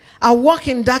 Our walk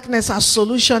in darkness as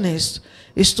solutionists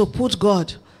is to put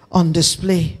God on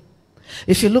display.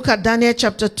 If you look at Daniel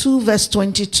chapter 2 verse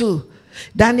 22,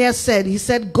 Daniel said, he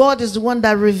said, God is the one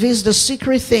that reveals the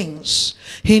secret things.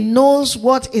 He knows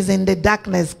what is in the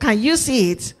darkness. Can you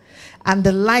see it? And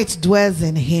the light dwells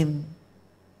in him.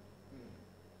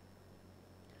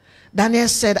 Daniel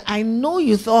said, I know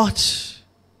you thought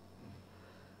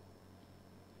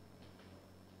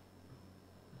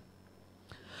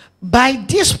by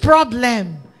this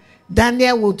problem,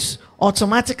 Daniel would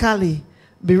automatically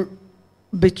be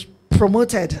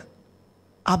promoted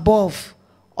above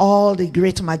all the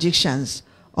great magicians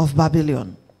of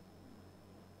Babylon.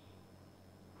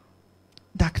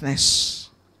 Darkness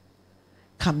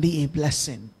can be a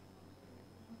blessing.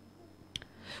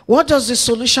 What does the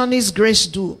solutionist grace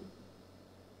do?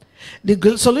 The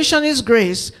solutionist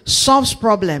grace solves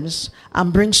problems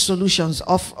and brings solutions.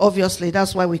 Obviously,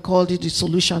 that's why we called it the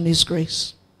solutionist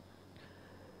grace.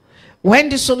 When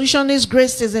the solutionist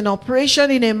grace is in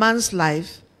operation in a man's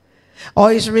life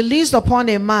or is released upon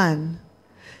a man,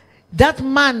 that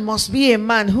man must be a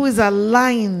man who is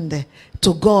aligned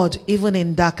to God even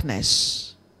in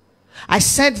darkness. I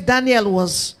said Daniel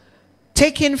was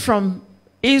taken from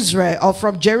Israel or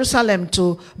from Jerusalem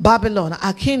to Babylon,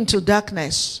 akin to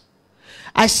darkness.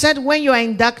 I said when you are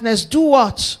in darkness, do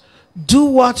what? Do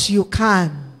what you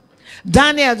can.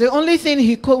 Daniel, the only thing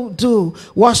he could do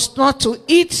was not to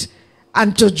eat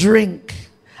and to drink.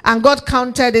 And God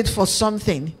counted it for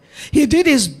something. He did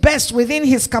his best within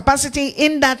his capacity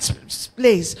in that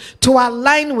place to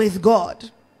align with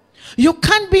God. You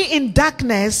can't be in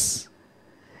darkness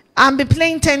and be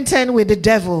playing 10-10 with the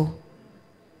devil.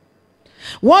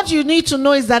 What you need to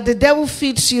know is that the devil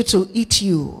feeds you to eat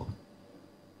you.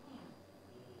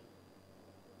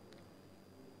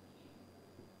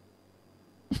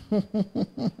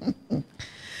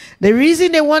 The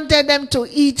reason they wanted them to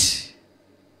eat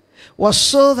was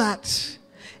so that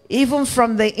even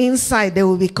from the inside they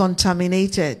will be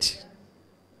contaminated.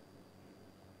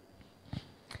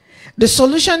 The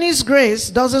solutionist grace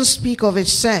doesn't speak of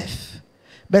itself,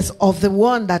 but of the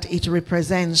one that it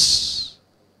represents.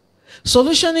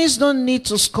 Solutionists don't need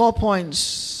to score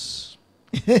points.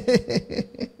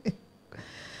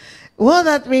 What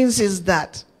that means is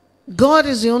that God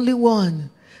is the only one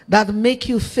that make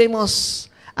you famous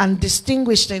and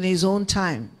distinguished in his own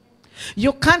time.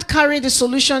 You can't carry the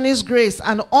solutionist grace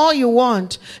and all you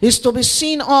want is to be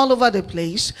seen all over the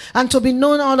place and to be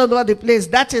known all over the place.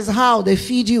 That is how they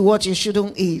feed you what you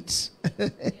shouldn't eat.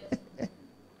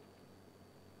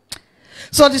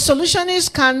 So the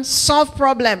solutionist can solve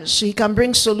problems. He can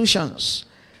bring solutions.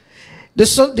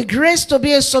 The grace to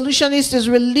be a solutionist is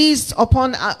released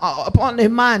upon a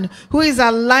man who is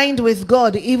aligned with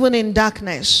God even in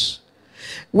darkness.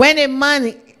 When a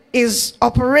man is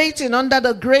operating under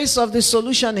the grace of the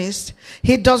solutionist,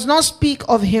 he does not speak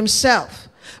of himself,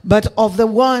 but of the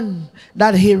one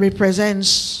that he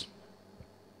represents.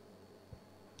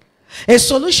 A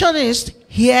solutionist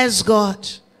hears God.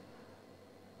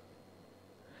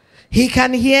 He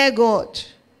can hear God.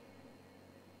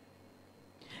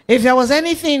 If there was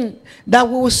anything that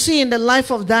we will see in the life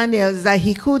of Daniel, is that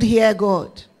he could hear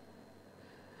God.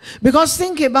 Because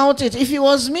think about it, if it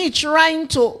was me trying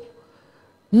to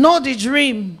know the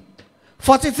dream,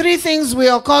 43 things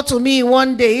will occur to me in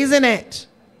one day, isn't it?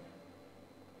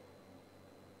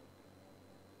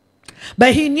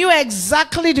 But he knew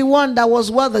exactly the one that was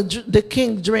what the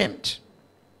king dreamed.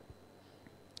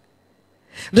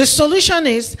 The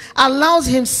solutionist allows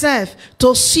himself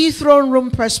to see throne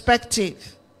room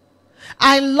perspective.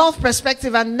 I love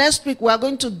perspective, and next week we are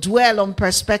going to dwell on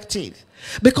perspective.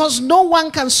 Because no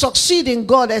one can succeed in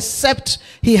God except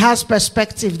he has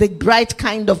perspective, the right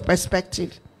kind of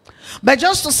perspective. But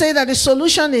just to say that the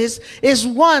solutionist is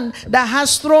one that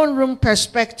has throne room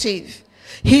perspective.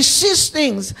 He sees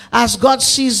things as God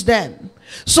sees them.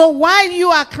 So while you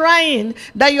are crying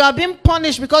that you are being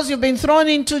punished because you've been thrown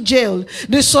into jail,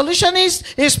 the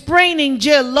solutionist is praying in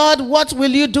jail, Lord, what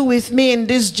will you do with me in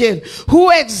this jail?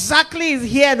 Who exactly is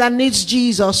here that needs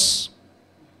Jesus?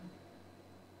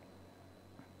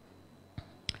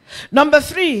 Number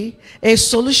 3, a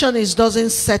solutionist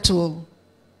doesn't settle.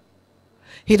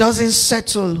 He doesn't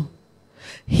settle.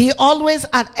 He always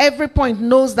at every point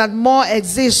knows that more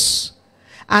exists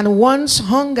and wants,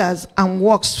 hungers, and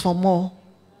works for more.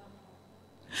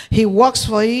 He works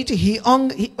for it.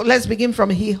 Let's begin from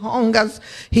he hungers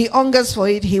for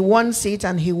it, he wants it,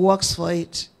 and he works for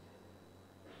it.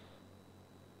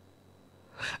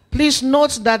 Please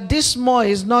note that this more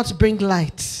is not bring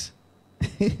light.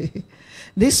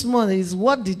 This more is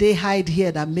what did they hide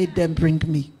here that made them bring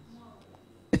me?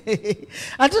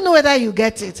 I don't know whether you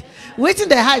get it. Waiting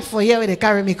they hide for here when they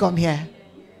carry me come here.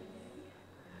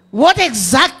 What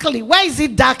exactly? Why is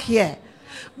it dark here?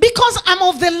 Because I'm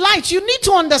of the light. You need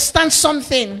to understand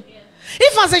something.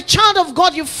 If as a child of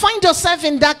God you find yourself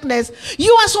in darkness,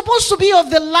 you are supposed to be of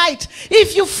the light.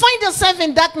 If you find yourself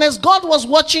in darkness, God was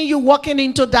watching you walking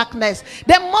into darkness.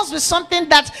 There must be something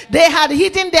that they had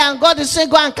hidden there, and God is saying,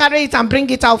 go and carry it and bring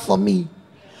it out for me.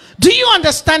 Do you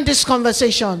understand this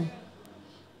conversation?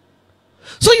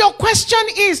 So your question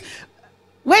is,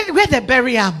 where they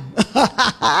bury him?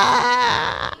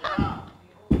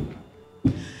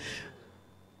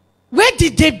 Where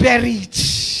did they bury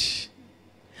it?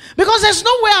 Because there's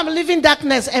no way I'm leaving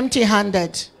darkness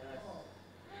empty-handed.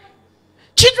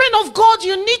 Children of God,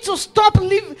 you need to stop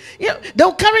living.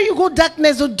 They'll carry you go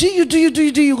darkness. They'll do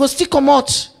you go still come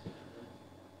out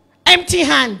empty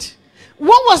hand.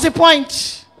 What was the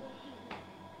point?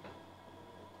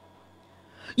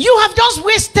 You have just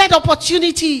wasted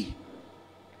opportunity.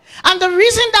 And the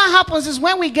reason that happens is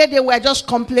when we get there, we're just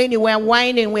complaining, we're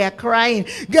whining, we're crying.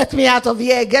 Get me out of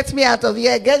here, get me out of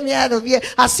here, get me out of here.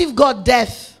 As if God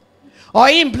deaf or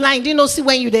him blind, you know, see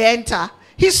when you they enter.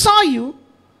 He saw you,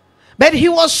 but he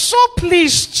was so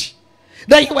pleased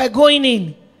that you were going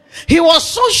in. He was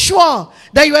so sure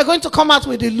that you were going to come out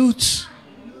with the loot.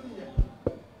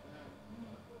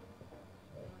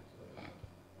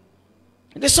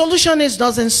 The solutionist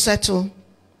doesn't settle.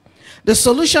 The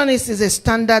solutionist is a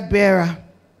standard bearer.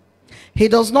 He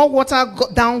does not water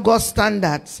down God's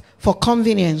standards for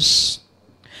convenience.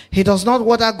 He does not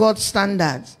water God's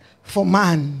standards for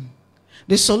man.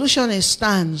 The solutionist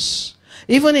stands.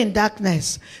 Even in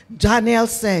darkness, Daniel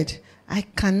said, I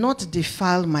cannot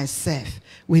defile myself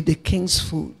with the king's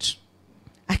food.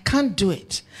 I can't do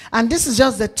it. And this is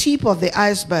just the tip of the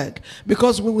iceberg,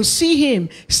 because we will see him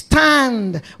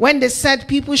stand when they said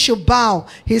people should bow.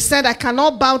 He said, I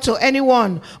cannot bow to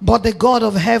anyone but the God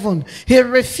of heaven. He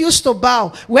refused to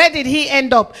bow. Where did he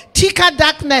end up? Thicker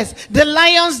darkness, the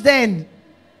lion's den.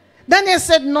 Daniel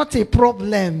said, not a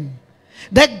problem.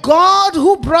 The God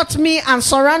who brought me and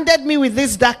surrounded me with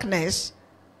this darkness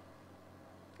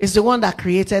is the one that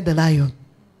created the lion.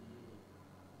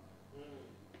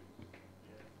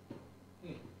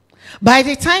 By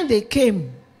the time they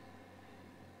came,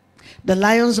 the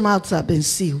lion's mouths have been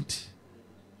sealed.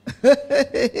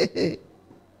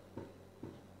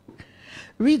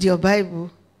 Read your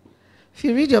Bible. If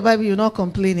you read your Bible, you'll not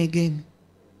complain again.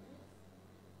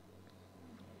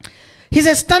 He's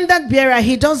a standard bearer.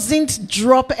 He doesn't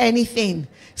drop anything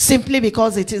simply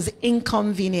because it is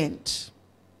inconvenient.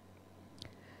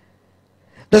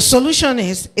 The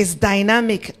solutionist is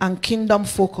dynamic and kingdom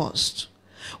focused.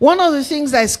 One of the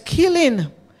things that is killing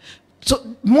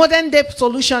modern day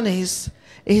solutionists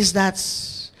is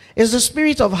the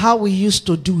spirit of how we used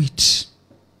to do it.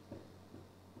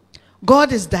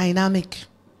 God is dynamic.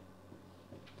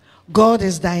 God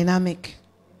is dynamic.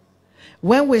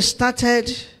 When we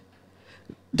started,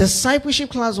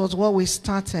 discipleship class was what we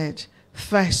started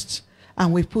first,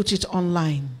 and we put it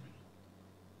online.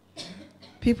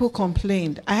 People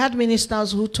complained. I had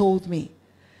ministers who told me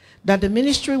that the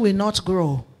ministry will not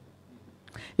grow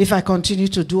if I continue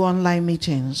to do online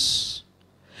meetings.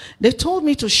 They told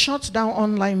me to shut down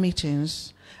online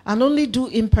meetings and only do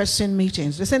in-person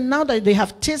meetings. They said now that they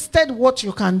have tasted what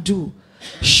you can do,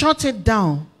 shut it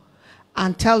down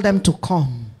and tell them to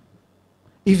come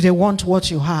if they want what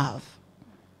you have.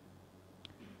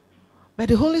 But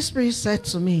the Holy Spirit said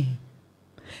to me,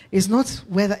 it's not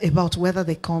about whether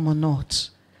they come or not.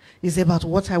 It's about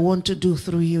what I want to do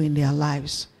through you in their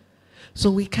lives. So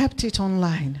we kept it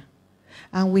online.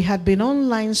 And we had been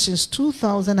online since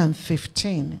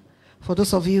 2015, for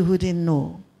those of you who didn't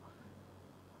know.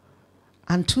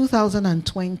 And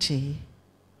 2020,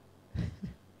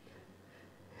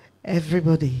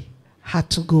 everybody had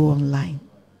to go online.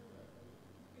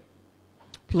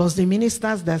 Plus the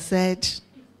ministers that said,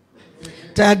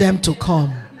 tell them to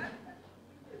come.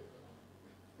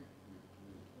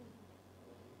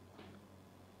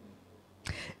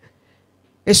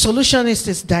 A solutionist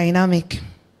is dynamic.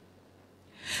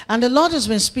 And the Lord has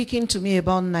been speaking to me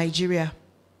about Nigeria.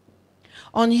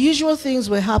 Unusual things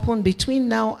will happen between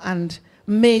now and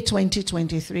May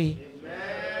 2023. Amen.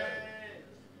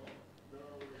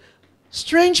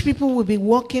 Strange people will be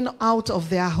walking out of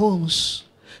their homes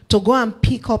to go and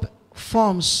pick up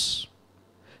forms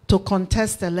to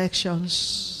contest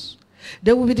elections.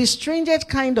 They will be the strangest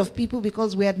kind of people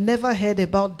because we had never heard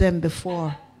about them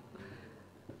before.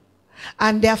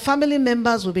 And their family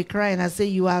members will be crying and say,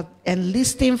 you are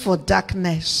enlisting for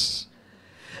darkness.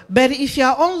 But if you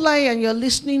are online and you're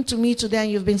listening to me today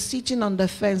and you've been sitting on the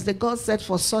fence, that God said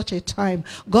for such a time,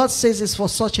 God says it's for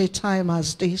such a time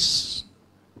as this.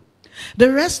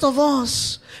 The rest of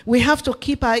us, we have to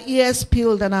keep our ears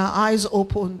peeled and our eyes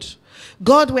opened.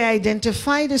 God will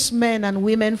identify these men and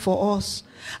women for us.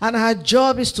 And our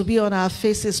job is to be on our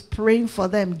faces praying for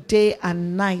them day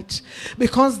and night.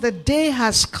 Because the day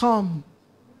has come.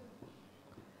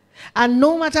 And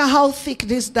no matter how thick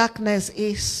this darkness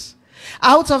is,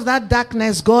 out of that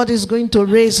darkness, God is going to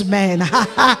raise men.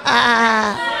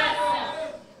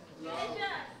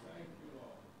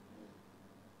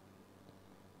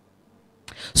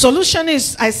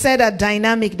 Solutionists, I said, are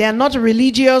dynamic. They are not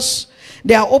religious.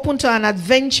 They are open to an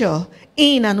adventure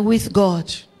in and with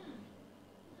God.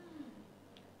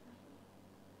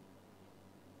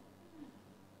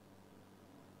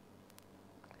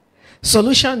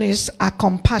 Solutionists are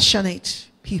compassionate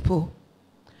people.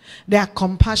 They are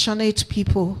compassionate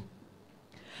people.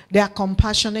 They are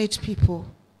compassionate people.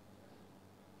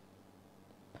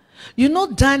 You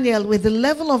know Daniel, with the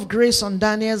level of grace on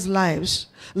Daniel's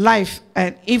life,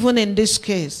 and even in this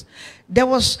case,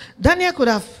 Daniel could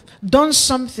have done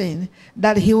something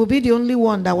that he will be the only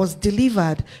one that was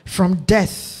delivered from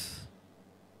death.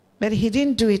 But he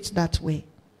didn't do it that way.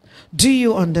 Do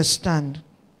you understand?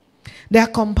 They are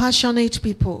compassionate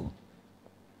people.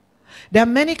 There are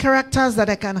many characters that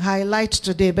I can highlight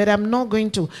today, but I'm not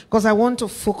going to, because I want to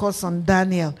focus on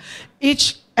Daniel.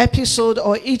 Each episode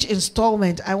or each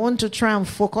installment, I want to try and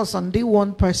focus on the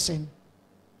one person,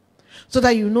 so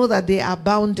that you know that they are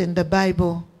bound in the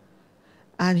Bible,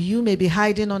 and you may be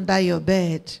hiding under your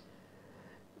bed.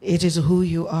 It is who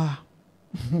you are.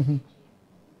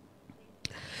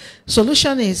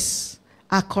 Solutionists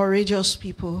are courageous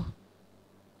people.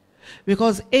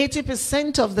 Because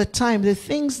 80% of the time, the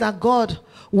things that God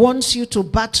wants you to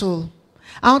battle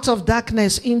out of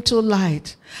darkness into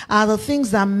light are the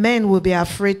things that men will be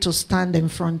afraid to stand in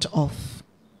front of.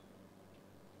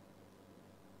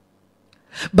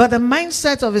 But the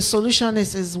mindset of a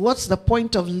solutionist is, what's the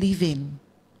point of living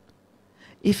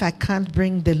if I can't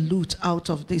bring the loot out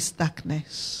of this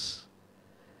darkness?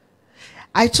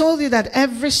 I told you that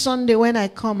every Sunday when I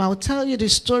come, I'll tell you the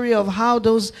story of how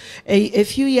a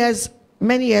few years,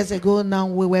 many years ago now,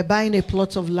 we were buying a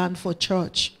plot of land for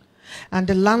church. And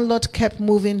the landlord kept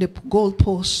moving the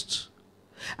goalpost.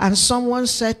 And someone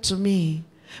said to me,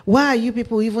 why are you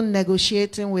people even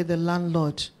negotiating with the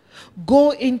landlord?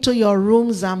 Go into your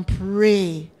rooms and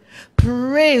pray.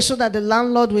 Pray so that the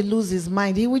landlord will lose his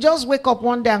mind. He will just wake up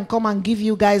one day and come and give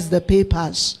you guys the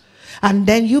papers. And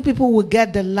then you people will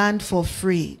get the land for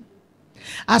free.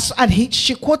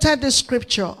 She quoted the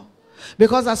scripture.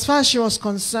 Because as far as she was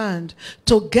concerned,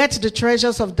 to get the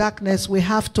treasures of darkness, we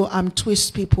have to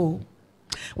twist people.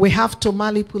 We have to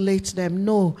manipulate them.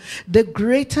 No. The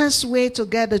greatest way to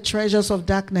get the treasures of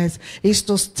darkness is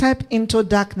to step into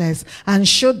darkness and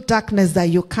show darkness that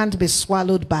you can't be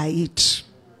swallowed by it.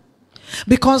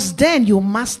 Because then you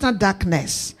master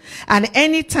darkness. And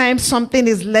anytime something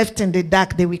is left in the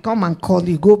dark, they will come and call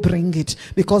you, go bring it.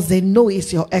 Because they know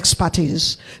it's your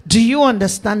expertise. Do you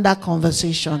understand that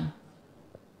conversation?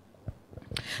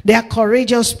 They are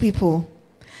courageous people.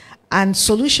 And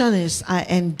solutionists are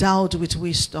endowed with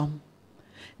wisdom.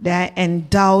 They are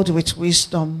endowed with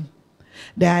wisdom.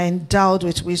 They are endowed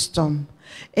with wisdom.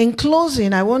 In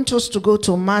closing, I want us to go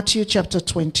to Matthew chapter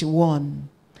 21.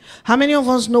 How many of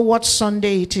us know what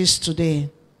Sunday it is today?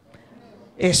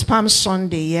 It's Palm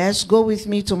Sunday, yes? Go with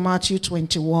me to Matthew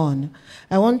 21.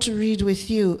 I want to read with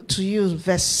you, to you,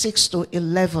 verse 6 to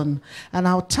 11. And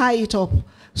I'll tie it up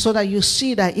so that you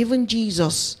see that even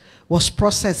Jesus was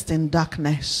processed in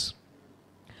darkness.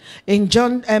 In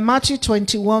Matthew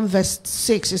 21, verse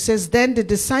 6, it says, Then the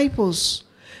disciples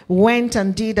went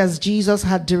and did as Jesus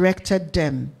had directed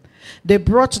them. They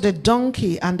brought the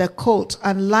donkey and the colt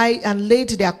and laid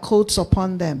their coats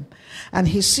upon them. And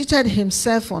he seated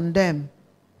himself on them.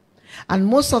 And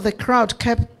most of the crowd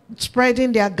kept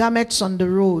spreading their garments on the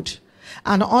road.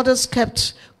 And others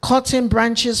kept cutting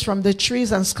branches from the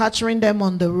trees and scattering them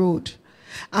on the road.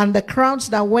 And the crowds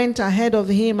that went ahead of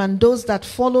him and those that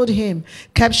followed him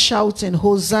kept shouting,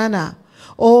 Hosanna!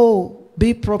 Oh,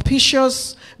 be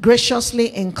propitious,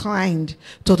 graciously inclined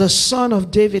to the Son of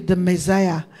David, the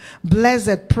Messiah.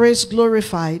 Blessed, praised,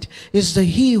 glorified is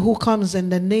he who comes in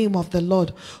the name of the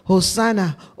Lord.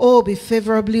 Hosanna! Oh, be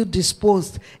favorably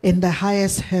disposed in the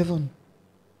highest heaven.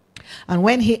 And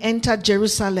when he entered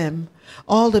Jerusalem,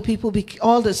 all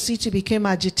the city became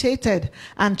agitated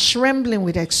and trembling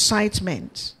with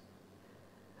excitement.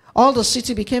 All the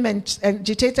city became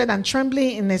agitated and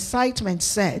trembling in excitement,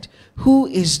 said, Who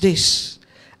is this?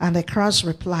 And the crowds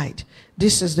replied,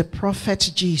 This is the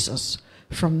prophet Jesus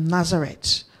from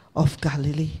Nazareth of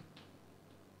Galilee.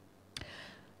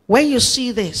 When you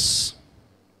see this,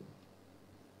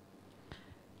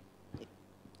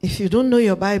 if you don't know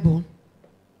your Bible,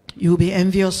 you'll be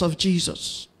envious of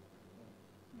Jesus.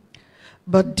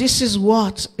 But this is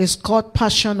what is called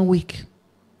Passion Week.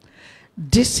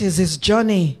 This is his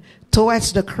journey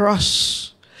towards the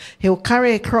cross. He will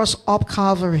carry a cross up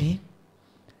Calvary,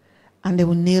 and they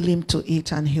will nail him to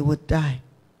it, and he would die.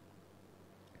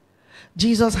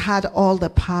 Jesus had all the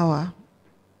power,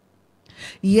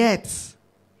 yet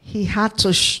he had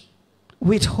to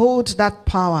withhold that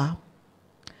power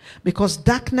because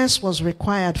darkness was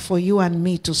required for you and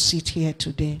me to sit here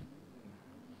today.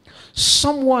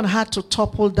 Someone had to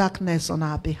topple darkness on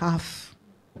our behalf.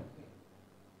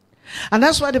 And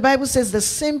that's why the Bible says the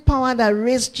same power that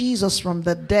raised Jesus from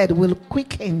the dead will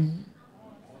quicken,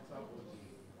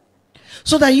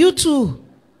 so that you too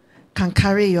can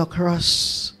carry your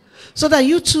cross, so that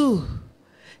you too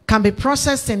can be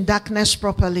processed in darkness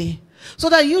properly, so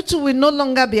that you too will no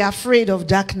longer be afraid of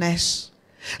darkness.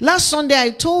 Last Sunday I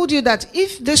told you that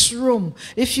if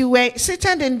you were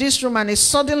seated in this room and it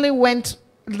suddenly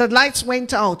the lights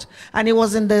went out and it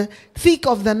was in the thick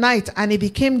of the night and it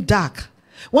became dark,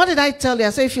 what did I tell you? I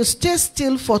said, if you stay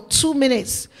still for 2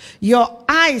 minutes, your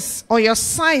eyes or your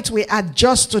sight will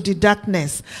adjust to the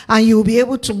darkness and you'll be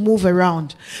able to move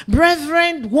around.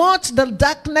 Brethren, what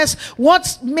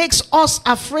makes us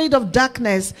afraid of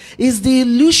darkness is the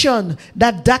illusion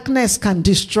that darkness can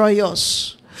destroy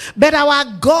us. But our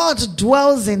God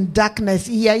dwells in darkness.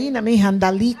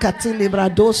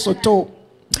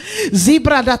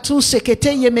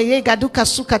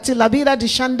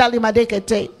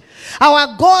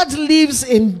 Our God lives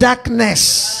in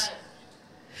darkness.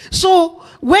 So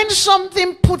when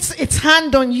something puts its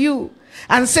hand on you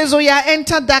and says, oh yeah,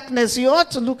 enter darkness, you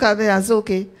ought to look at it and say,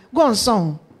 okay, go on,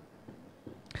 son.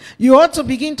 You ought to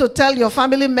begin to tell your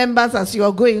family members as you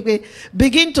are going, okay,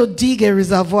 begin to dig a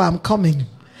reservoir, I'm coming.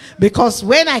 Because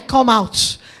when I come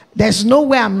out, there's no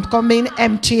way I'm coming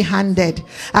empty-handed.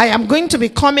 I am going to be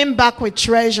coming back with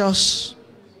treasures.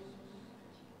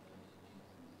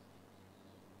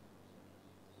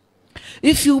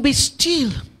 If you be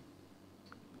still,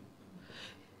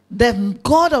 the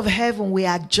God of heaven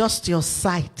will adjust your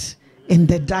sight in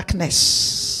the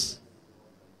darkness.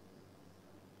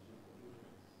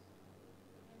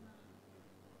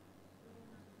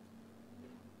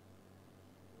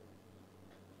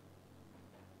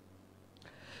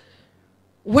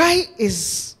 Why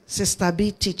is Sister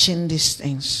B teaching these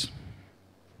things?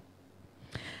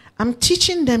 I'm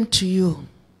teaching them to you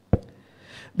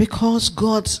because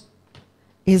God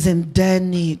is in their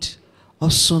need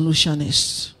of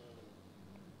solutionists.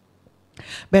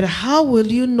 But how will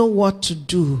you know what to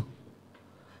do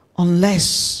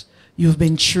unless you've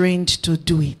been trained to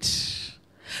do it?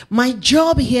 My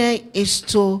job here is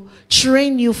to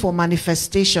train you for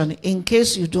manifestation in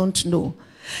case you don't know.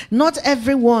 Not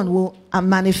everyone will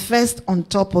manifest on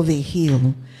top of a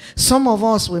hill. Some of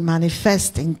us will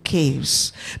manifest in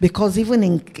caves because even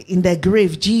in the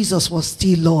grave, Jesus was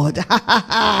still Lord.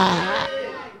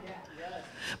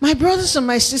 My brothers and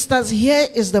my sisters, here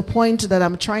is the point that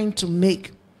I'm trying to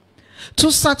make.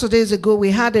 2 Saturdays ago, we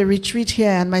had a retreat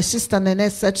here, and my sister Nene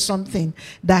said something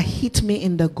that hit me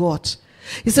in the gut.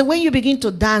 He said, when you begin to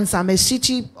dance, I'm a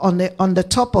city on the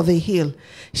top of a hill.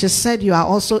 She said, you are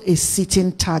also a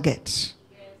sitting target.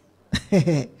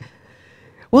 Yes.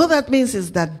 What that means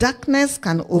is that darkness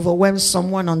can overwhelm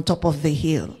someone on top of the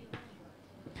hill.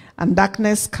 And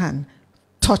darkness can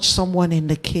touch someone in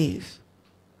the cave.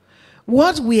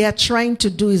 What we are trying to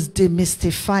do is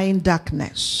demystifying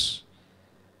darkness.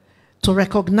 To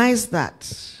recognize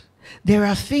that there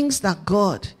are things that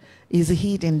God is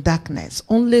hid in darkness.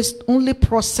 Only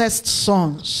processed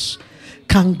sons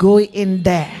can go in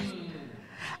there.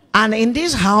 And in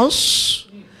this house,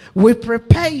 we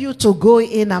prepare you to go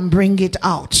in and bring it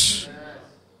out.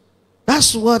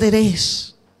 That's what it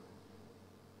is.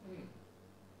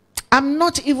 I'm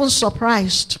not even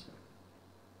surprised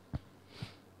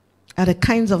at the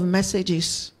kinds of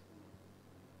messages.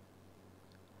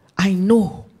 I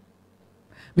know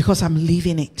because I'm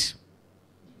living it.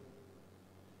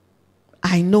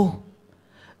 I know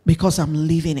because I'm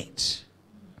living it.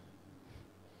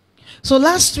 So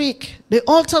last week, the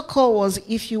altar call was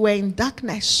if you were in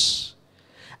darkness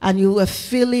and you were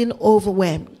feeling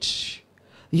overwhelmed,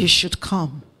 you should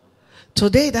come.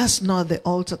 Today, that's not the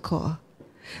altar call.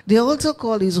 The altar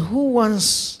call is who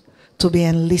wants to be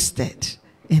enlisted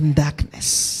in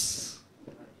darkness.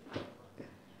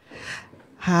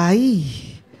 Hi.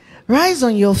 Rise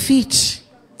on your feet.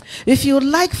 If you'd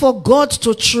like for God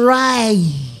to try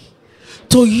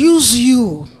to use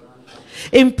you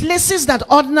in places that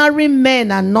ordinary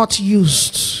men are not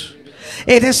used,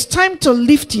 it is time to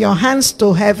lift your hands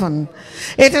to heaven.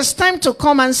 It is time to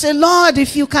come and say, Lord,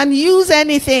 if you can use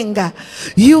anything,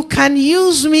 you can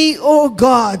use me, oh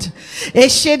God.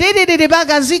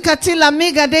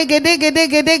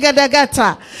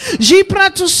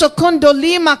 Jipratu sokondo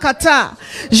lima kata.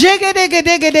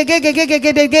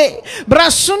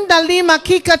 Brasunda lima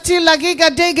kikati lagiga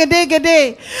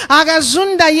degedegede.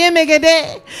 Agazunda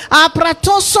yemegede.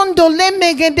 Apratosondo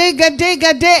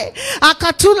lemegedegede.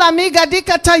 Akatula miga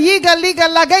dikata yiga liga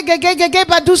lagegegege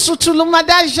badusu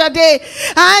tulumadajade.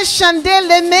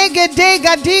 Ashandele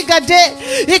megedega digade.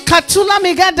 Ikatula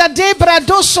migada de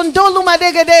bradosondolu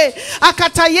madegede.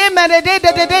 Akatayeme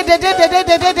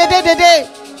de.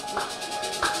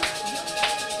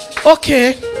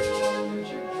 Okay.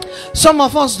 Some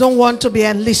of us don't want to be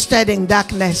enlisted in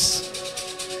darkness.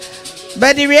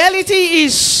 But the reality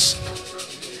is,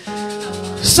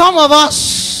 some of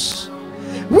us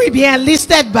will be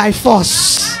enlisted by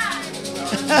force.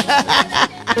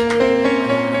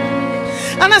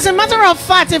 And as a matter of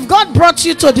fact, if God brought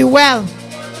you to the well,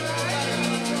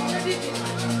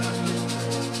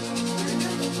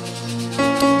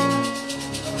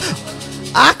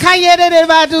 Akayere de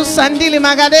badu sandili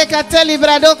magadeka teli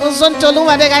brado kuzonto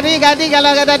luma de gadiga diga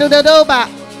lagada dudoba.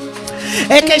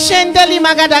 Ekeshendeli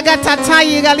magadagata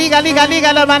tayi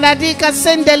galiga la manadika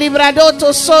sendeli brado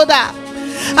to soda.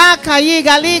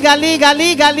 Akayiga liga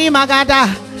li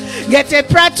magada. Gete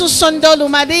pratu sondolu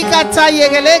madika tayi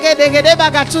gelege de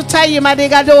bagatu tayi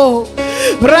madigado.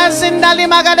 Brazindali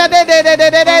magada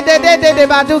de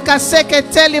baduka seke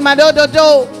teli madodo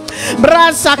do.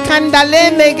 Brasa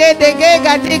kandale mege de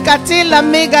gadi katila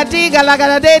mega diga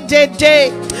lagada de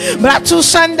bratu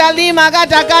sandali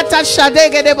magada gata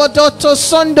shadege de bodoto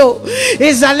sondo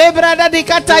izalebra da di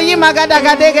katayi magada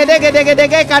gadege de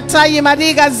katayi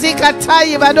madiga zika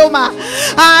tayi badoma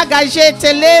aga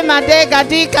jetele madega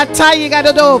di katayi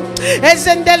gadodo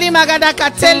ezendeli magada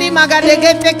kateli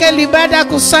magadege teke libada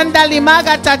kusandali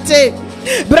magatate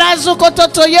Brazu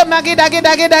kototo ye magida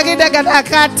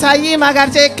kata ye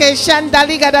magate ke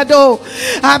shandali gadado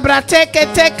abrate ke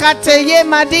te kate ye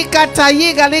madika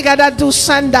tayi gali gadadu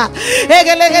sanda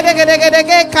egele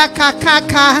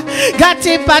kaka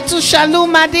gati patu shalu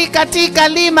madika tika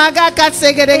li magaka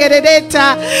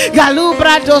segedeta galu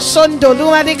brado sondo lu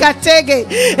madika tege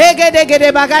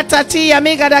egede bagata ti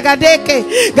amiga dagadeke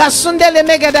gasundele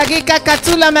megadagika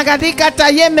katula magadika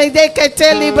taye medeke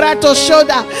te librato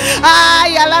shoda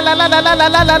ya la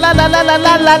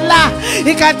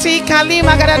ikati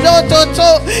kalima garado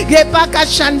toto gepaka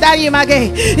shandai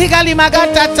mage igali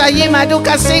magata tayima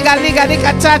duka siga liga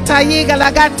dikatata yiga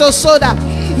lagato soda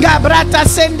gabrata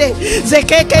sende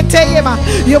zekeke teyema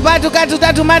yobadu gadu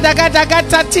dadu madagada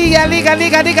gata tia liga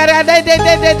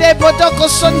de potoko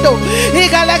sondo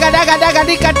igala gadaga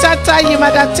dikatata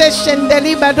yima dateshen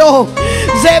delibado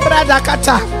zebra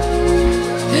dakata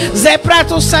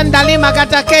zeprato sandali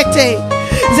magatakete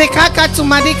Zekaka to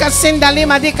Madika Sindali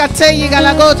Madika Teyi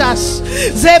Galagotas.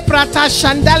 Zeprata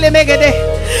Shandale Megede.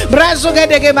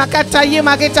 Brazugede Makata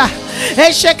Yimageta.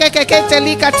 Eshekekete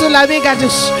lika tu la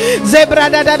bigadus. Zebra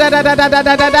da da da da da da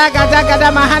da da da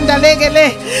gada mahanda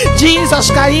legele.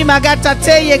 Jesus kaima gata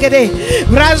te yegede.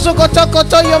 Brazu koto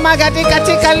koto yo magadi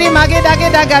katika li mageda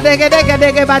geda gade gede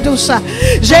gede badusa.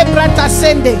 Jebrata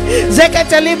sende.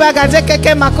 Zekete liba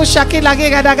gazekeke makusha kila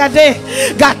gada gade.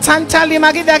 Gatanta li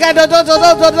magida gado do do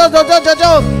do do do do do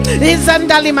do.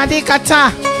 Izanda li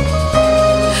madikata.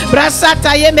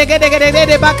 Brasata ye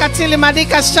megede bakatili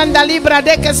madika shanda libra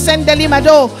deke sendeli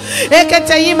mado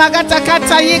ekete yi magata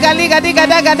kata yi galiga diga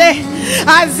daga de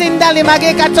azindali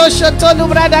mageka tosho tolu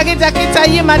brada gita kita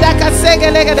yi madaka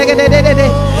segele de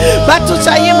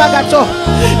batuta yi magato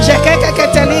jekeke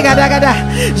keteliga daga da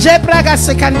je praga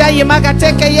sekanda yi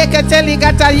magateke yeketeli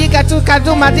gata yi gatu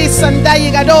kadu madi sanda yi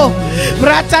gado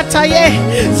bratata ye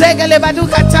zegele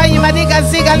baduka tayi madiga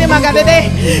zigali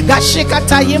magade gashika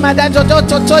tayi madado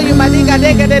toto you madiga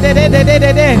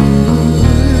de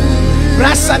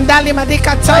Rasandali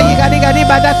madika tayi gadi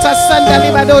badata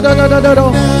sandali bado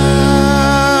do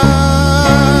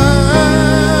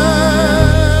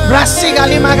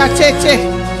Rasigali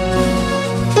magatete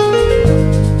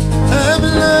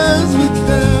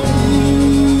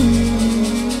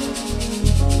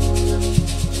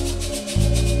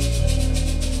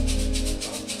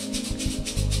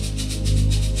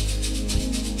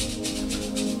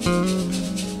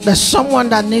There's someone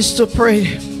that needs to pray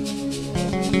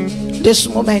this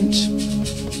moment,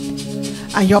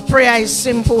 and your prayer is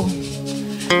simple.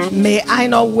 May I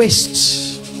not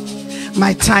waste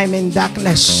my time in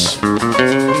darkness.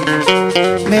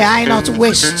 May I not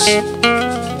waste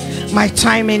my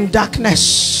time in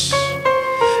darkness.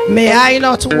 May I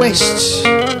not waste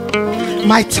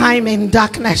my time in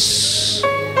darkness.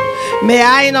 May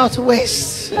I not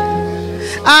waste.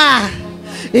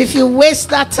 If you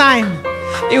waste that time,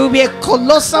 it will be a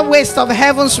colossal waste of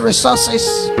heaven's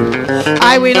resources.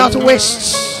 I will not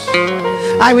waste.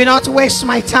 I will not waste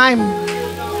my time.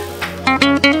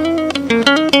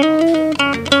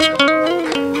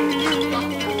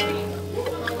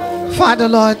 Father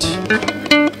Lord,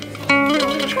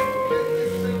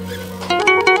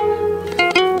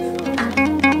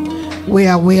 we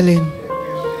are willing.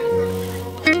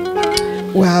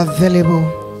 We are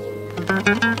available.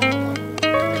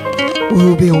 We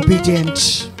will be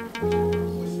obedient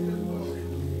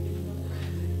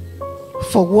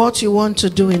for what you want to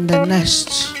do in the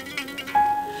next.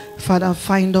 Father,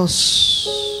 find us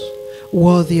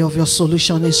worthy of your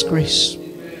solutionist grace.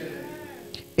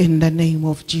 In the name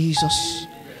of Jesus.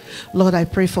 Lord, I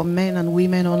pray for men and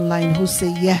women online who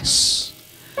say yes.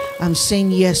 I'm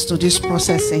saying yes to this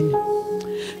processing.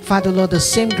 Father, Lord, the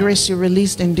same grace you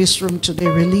released in this room today,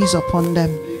 release upon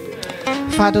them.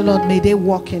 Father, Lord, may they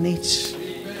walk in it.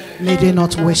 May they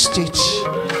not waste it.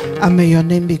 And may your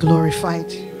name be glorified.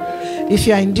 If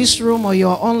you are in this room or you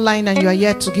are online and you are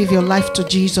yet to give your life to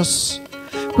Jesus,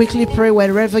 quickly pray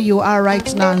wherever you are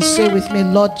right now and say with me,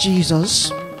 Lord Jesus,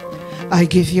 I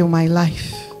give you my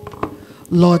life.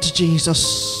 Lord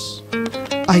Jesus,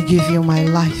 I give you my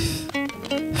life.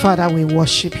 Father, we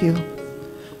worship you.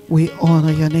 We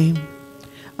honor your name.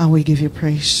 And we give you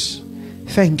praise.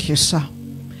 Thank you, sir.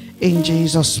 In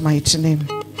Jesus' mighty name.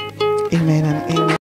 Amen and amen.